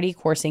adrenaline already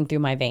coursing through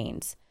my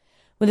veins.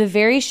 With a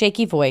very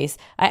shaky voice,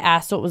 I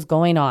asked what was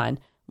going on.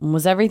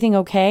 Was everything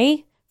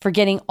okay?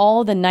 Forgetting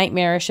all the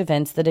nightmarish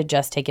events that had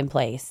just taken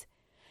place.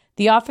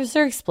 The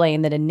officer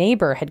explained that a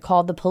neighbor had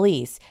called the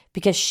police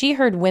because she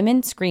heard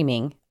women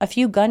screaming, a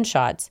few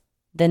gunshots,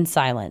 then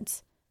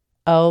silence.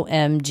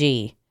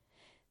 OMG.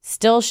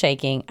 Still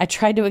shaking, I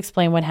tried to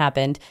explain what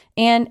happened,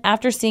 and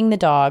after seeing the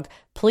dog,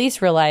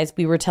 police realized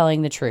we were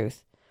telling the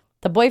truth.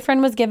 The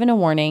boyfriend was given a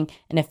warning,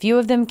 and a few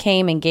of them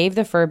came and gave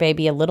the fur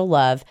baby a little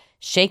love,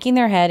 shaking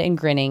their head and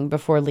grinning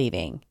before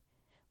leaving.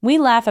 We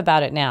laugh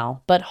about it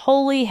now, but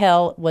holy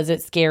hell was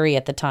it scary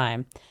at the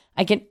time.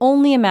 I can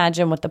only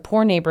imagine what the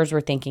poor neighbors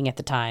were thinking at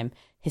the time.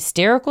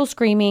 Hysterical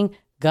screaming,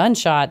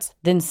 gunshots,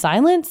 then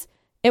silence?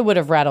 It would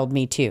have rattled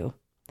me too.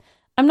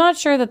 I'm not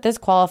sure that this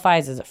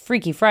qualifies as a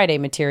Freaky Friday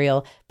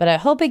material, but I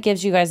hope it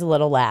gives you guys a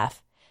little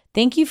laugh.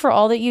 Thank you for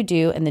all that you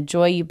do and the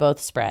joy you both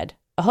spread.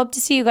 I hope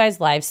to see you guys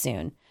live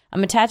soon.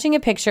 I'm attaching a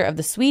picture of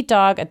the sweet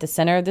dog at the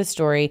center of the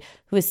story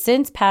who has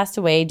since passed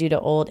away due to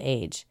old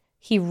age.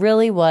 He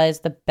really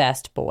was the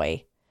best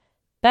boy.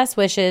 Best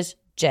wishes,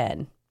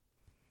 Jen.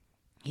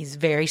 He's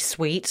very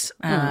sweet,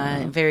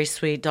 very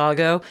sweet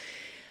doggo.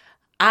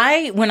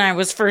 When I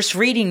was first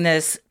reading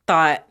this,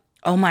 thought,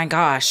 oh my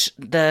gosh,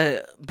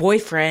 the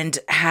boyfriend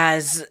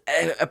has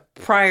a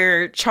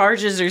prior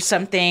charges or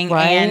something,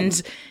 right?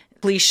 And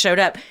police showed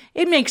up.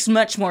 It makes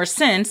much more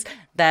sense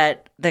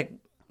that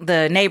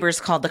the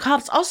neighbors called the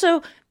cops.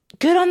 Also,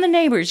 good on the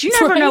neighbors. You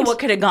never know what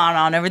could have gone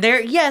on over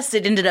there. Yes,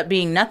 it ended up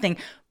being nothing,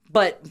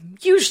 but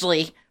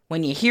usually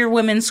when you hear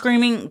women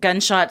screaming,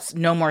 gunshots,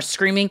 no more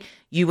screaming,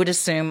 you would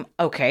assume,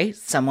 okay,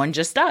 someone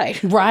just died.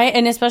 Right.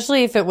 And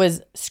especially if it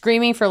was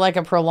screaming for like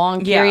a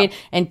prolonged period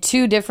and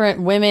two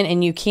different women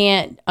and you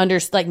can't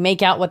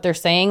make out what they're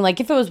saying.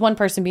 Like if it was one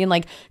person being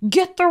like,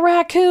 get the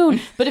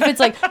raccoon. But if it's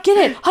like,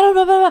 get it, blah,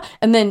 blah, blah,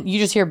 and then you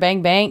just hear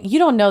bang, bang, you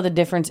don't know the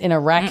difference in a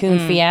raccoon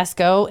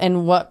fiasco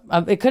and what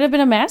it could have been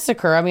a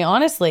massacre. I mean,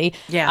 honestly,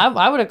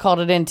 I would have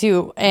called it in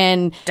too.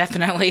 And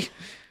definitely.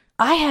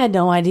 I had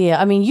no idea.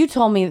 I mean, you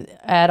told me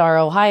at our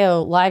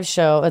Ohio live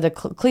show, the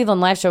Cleveland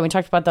live show, we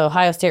talked about the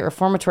Ohio State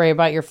Reformatory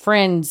about your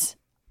friend's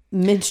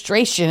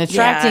menstruation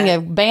attracting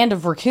a band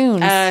of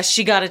raccoons.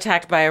 She got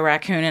attacked by a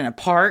raccoon in a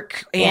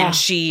park, and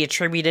she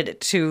attributed it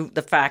to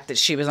the fact that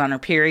she was on her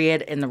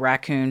period and the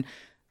raccoon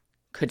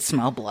could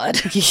smell blood.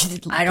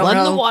 I don't know. Blood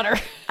in the water.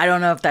 I don't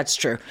know if that's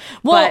true.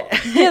 Well,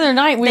 but the other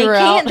night we were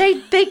out. They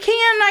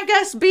can, I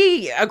guess,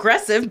 be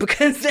aggressive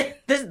because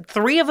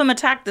three of them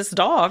attacked this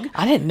dog.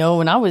 I didn't know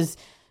when I was,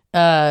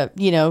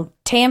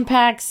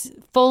 Tampax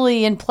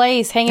fully in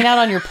place, hanging out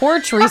on your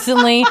porch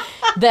recently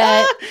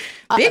that...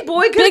 Big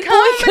Boy could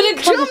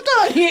have jumped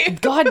on you.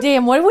 God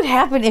damn, what would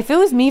happen if it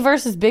was me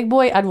versus Big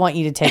Boy? I'd want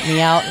you to take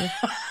me out.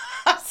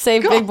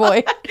 Save Big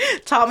Boy.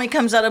 Tommy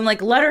comes out. I'm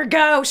like, let her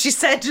go. She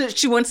said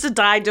she wants to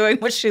die doing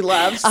what she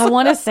loves. I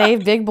want to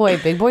save Big Boy.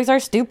 Big Boy's our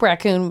stoop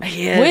raccoon.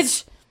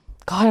 Which,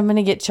 God, I'm going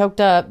to get choked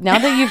up. Now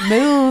that you've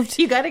moved.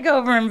 You got to go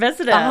over and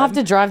visit him. I'll have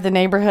to drive the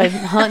neighborhood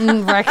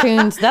hunting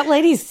raccoons. That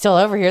lady's still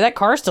over here. That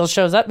car still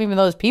shows up even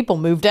though those people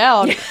moved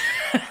out.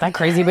 That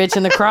crazy bitch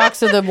in the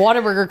Crocs of the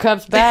Whataburger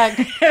Cups back.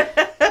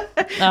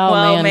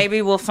 Man.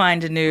 Maybe we'll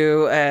find a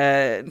new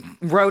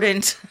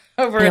rodent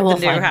over at the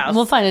new house.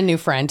 We'll find a new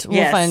friend.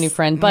 We'll find a new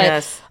friend.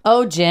 But,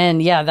 Jen,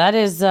 that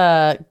is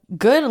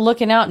good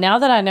looking out. Now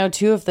that I know,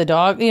 too, if the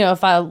dog,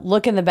 if I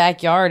look in the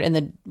backyard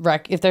and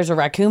if there's a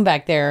raccoon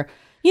back there,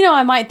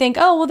 I might think,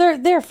 oh, well,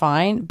 they're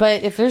fine.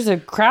 But if there's a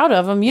crowd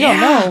of them, you don't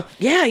know.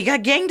 Yeah, you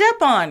got ganged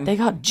up on. They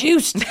got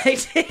juiced. They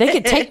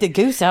could take the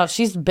goose out.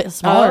 She's a bit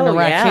smaller than a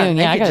raccoon.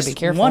 Yeah, I got to be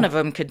careful. One of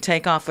them could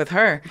take off with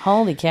her.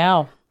 Holy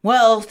cow.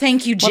 Well,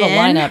 thank you, Jen. What a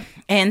lineup.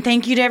 And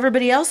thank you to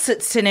everybody else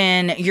that sent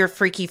in your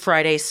Freaky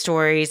Friday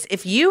stories.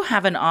 If you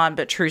have an odd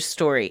but true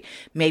story,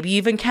 maybe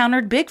you've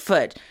encountered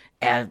Bigfoot,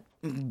 a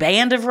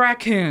band of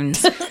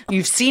raccoons,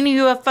 you've seen a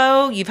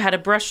UFO, you've had a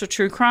brush with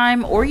true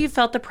crime, or you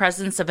felt the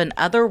presence of an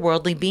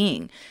otherworldly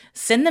being,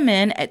 send them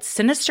in at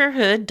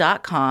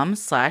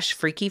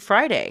sinisterhood.com/Freaky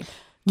Friday.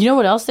 You know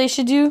what else they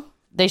should do?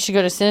 They should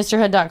go to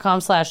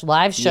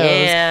sinisterhood.com/live shows.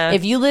 Yeah.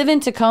 If you live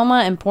in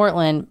Tacoma and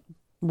Portland,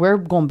 we're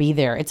going to be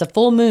there. It's a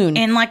full moon.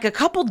 In like a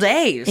couple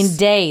days. In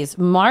days.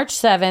 March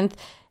 7th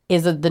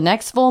is the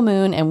next full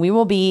moon, and we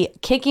will be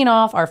kicking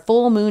off our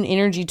full moon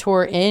energy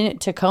tour in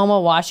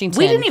Tacoma, Washington.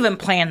 We didn't even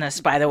plan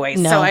this, by the way.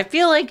 No. So I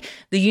feel like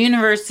the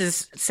universe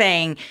is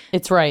saying,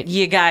 it's right.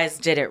 You guys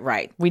did it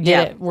right. We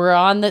did it. We're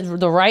on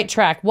the right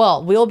track.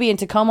 Well, we'll be in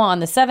Tacoma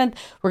on the 7th.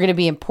 We're going to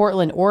be in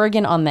Portland,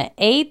 Oregon on the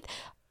 8th.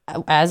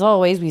 As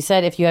always, we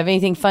said if you have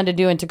anything fun to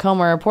do in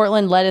Tacoma or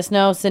Portland, let us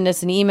know. Send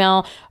us an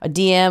email, a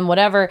DM,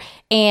 whatever.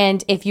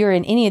 And if you're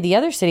in any of the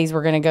other cities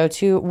we're going to go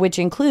to, which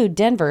include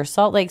Denver,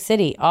 Salt Lake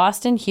City,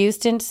 Austin,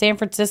 Houston, San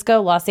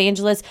Francisco, Los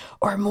Angeles,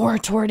 or more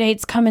tour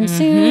dates coming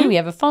soon. We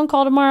have a phone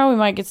call tomorrow. We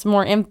might get some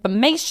more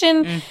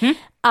information.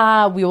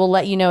 We will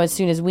let you know as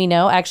soon as we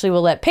know. Actually,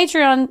 we'll let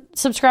Patreon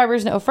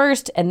subscribers know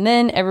first, and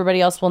then everybody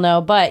else will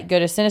know. But go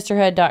to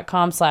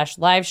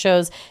sinisterhood.com/live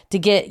shows to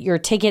get your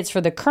tickets for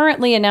the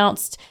currently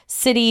announced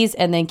cities,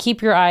 and then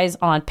keep your eyes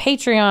on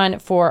Patreon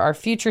for our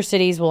future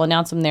cities. We'll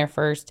announce them there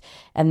first,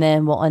 and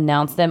then we'll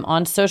announce them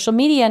on social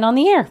media and on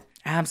the air.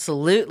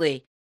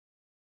 Absolutely.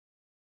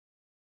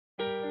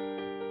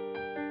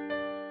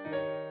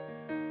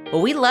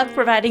 Well, we love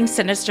providing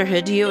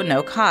Sinisterhood to you at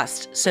no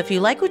cost. So if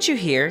you like what you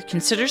hear,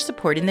 consider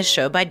supporting the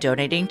show by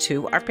donating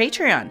to our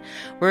Patreon.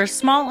 We're a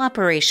small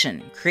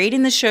operation,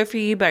 creating the show for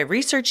you by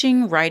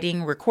researching,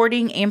 writing,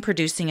 recording, and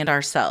producing it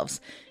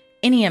ourselves.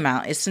 Any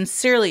amount is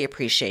sincerely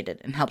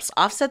appreciated and helps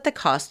offset the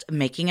cost of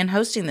making and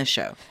hosting the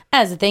show.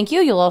 As a thank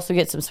you, you'll also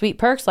get some sweet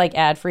perks like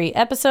ad-free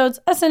episodes,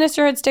 a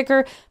Sinisterhood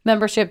sticker,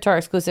 membership to our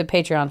exclusive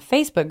Patreon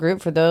Facebook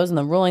group for those in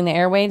the Ruling the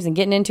Airwaves and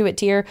Getting Into It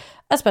tier,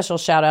 a special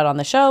shout-out on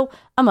the show,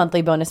 a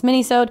monthly bonus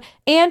minisode,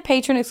 and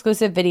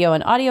patron-exclusive video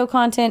and audio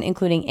content,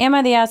 including Am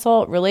I the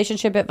Asshole?,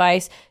 relationship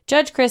advice,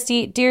 Judge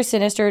Christie, Dear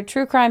Sinister,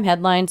 true crime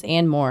headlines,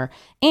 and more.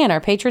 And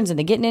our patrons in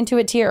the Getting Into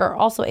It tier are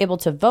also able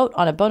to vote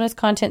on a bonus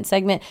content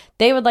segment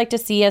they would like to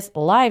see us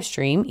live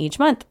stream each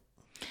month.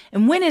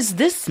 And when is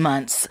this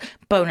month's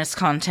bonus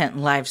content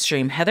live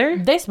stream, Heather?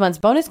 This month's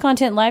bonus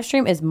content live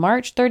stream is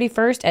March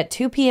 31st at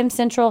 2 p.m.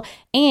 Central,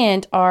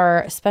 and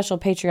our special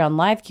Patreon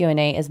live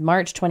Q&A is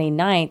March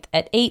 29th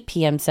at 8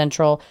 p.m.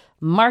 Central.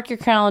 Mark your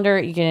calendar.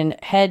 You can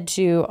head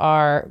to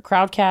our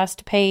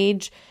Crowdcast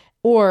page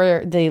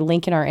or the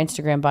link in our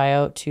Instagram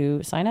bio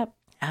to sign up.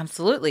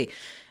 Absolutely.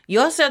 You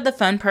also have the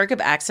fun perk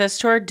of access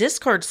to our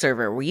Discord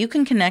server where you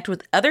can connect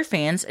with other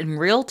fans in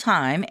real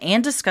time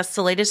and discuss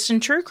the latest in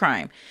true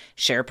crime,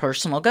 share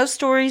personal ghost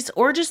stories,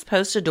 or just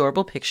post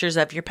adorable pictures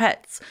of your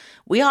pets.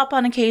 We hop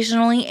on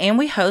occasionally and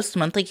we host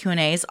monthly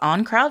Q&As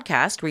on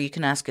Crowdcast where you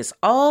can ask us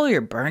all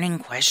your burning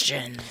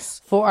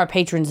questions. For our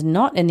patrons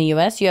not in the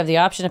U.S., you have the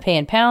option to pay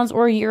in pounds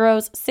or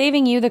euros,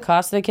 saving you the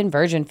cost of the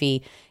conversion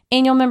fee.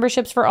 Annual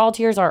memberships for all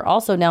tiers are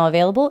also now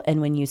available, and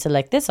when you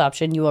select this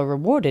option, you are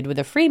rewarded with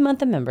a free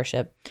month of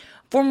membership.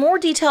 For more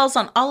details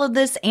on all of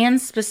this and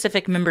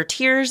specific member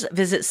tiers,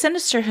 visit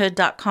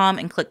Sinisterhood.com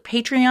and click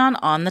Patreon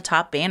on the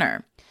top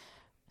banner.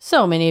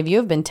 So many of you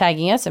have been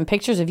tagging us in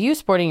pictures of you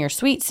sporting your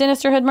sweet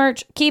Sinisterhood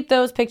merch. Keep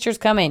those pictures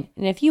coming.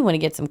 And if you want to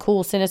get some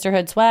cool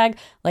Sinisterhood swag,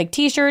 like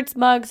t-shirts,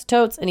 mugs,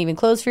 totes, and even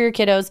clothes for your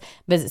kiddos,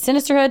 visit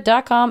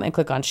Sinisterhood.com and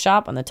click on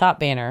Shop on the top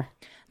banner.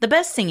 The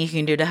best thing you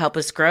can do to help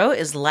us grow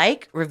is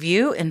like,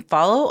 review, and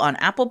follow on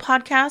Apple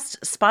Podcasts,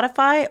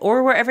 Spotify,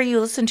 or wherever you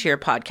listen to your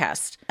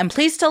podcast. And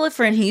please tell a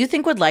friend who you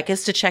think would like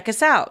us to check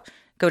us out.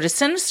 Go to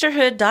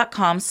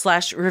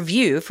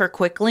sinisterhood.com/review for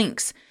quick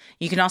links.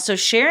 You can also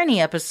share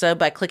any episode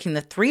by clicking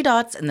the 3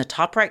 dots in the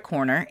top right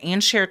corner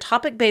and share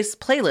topic-based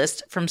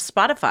playlist from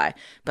Spotify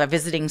by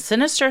visiting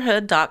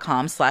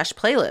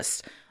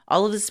sinisterhood.com/playlist.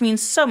 All of this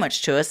means so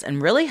much to us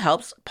and really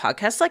helps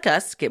podcasts like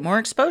us get more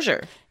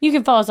exposure. You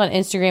can follow us on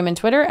Instagram and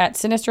Twitter at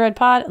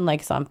SinisterhoodPod and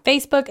like us on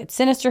Facebook at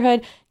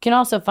Sinisterhood. You can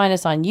also find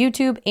us on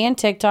YouTube and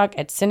TikTok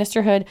at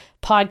Sinisterhood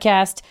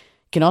Podcast.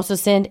 You can also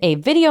send a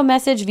video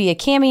message via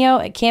Cameo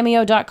at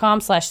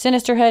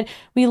cameo.com/Sinisterhood.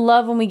 We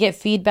love when we get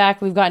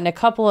feedback. We've gotten a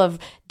couple of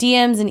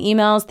DMs and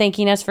emails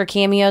thanking us for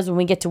cameos when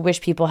we get to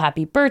wish people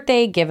happy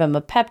birthday, give them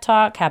a pep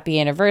talk, happy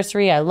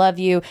anniversary, I love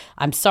you,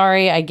 I'm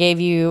sorry I gave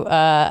you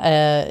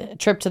a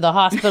trip to the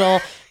hospital,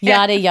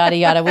 yada, yada,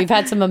 yada. We've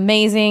had some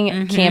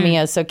amazing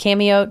cameos. So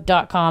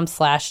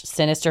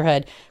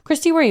cameo.com/Sinisterhood.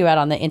 Christy, where are you at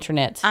on the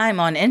internet? I'm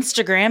on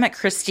Instagram at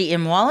Christy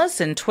M. Wallace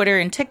and Twitter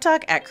and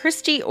TikTok at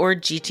Christy or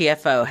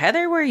GTFO.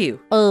 Heather, where are you?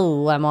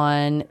 Oh, I'm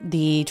on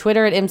the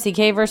Twitter at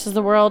MCK versus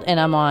the world,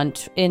 and I'm on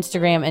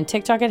Instagram and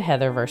TikTok at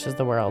Heather versus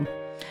the world.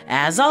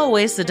 As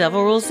always, the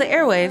devil rules the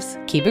airwaves.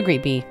 Keep it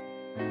creepy.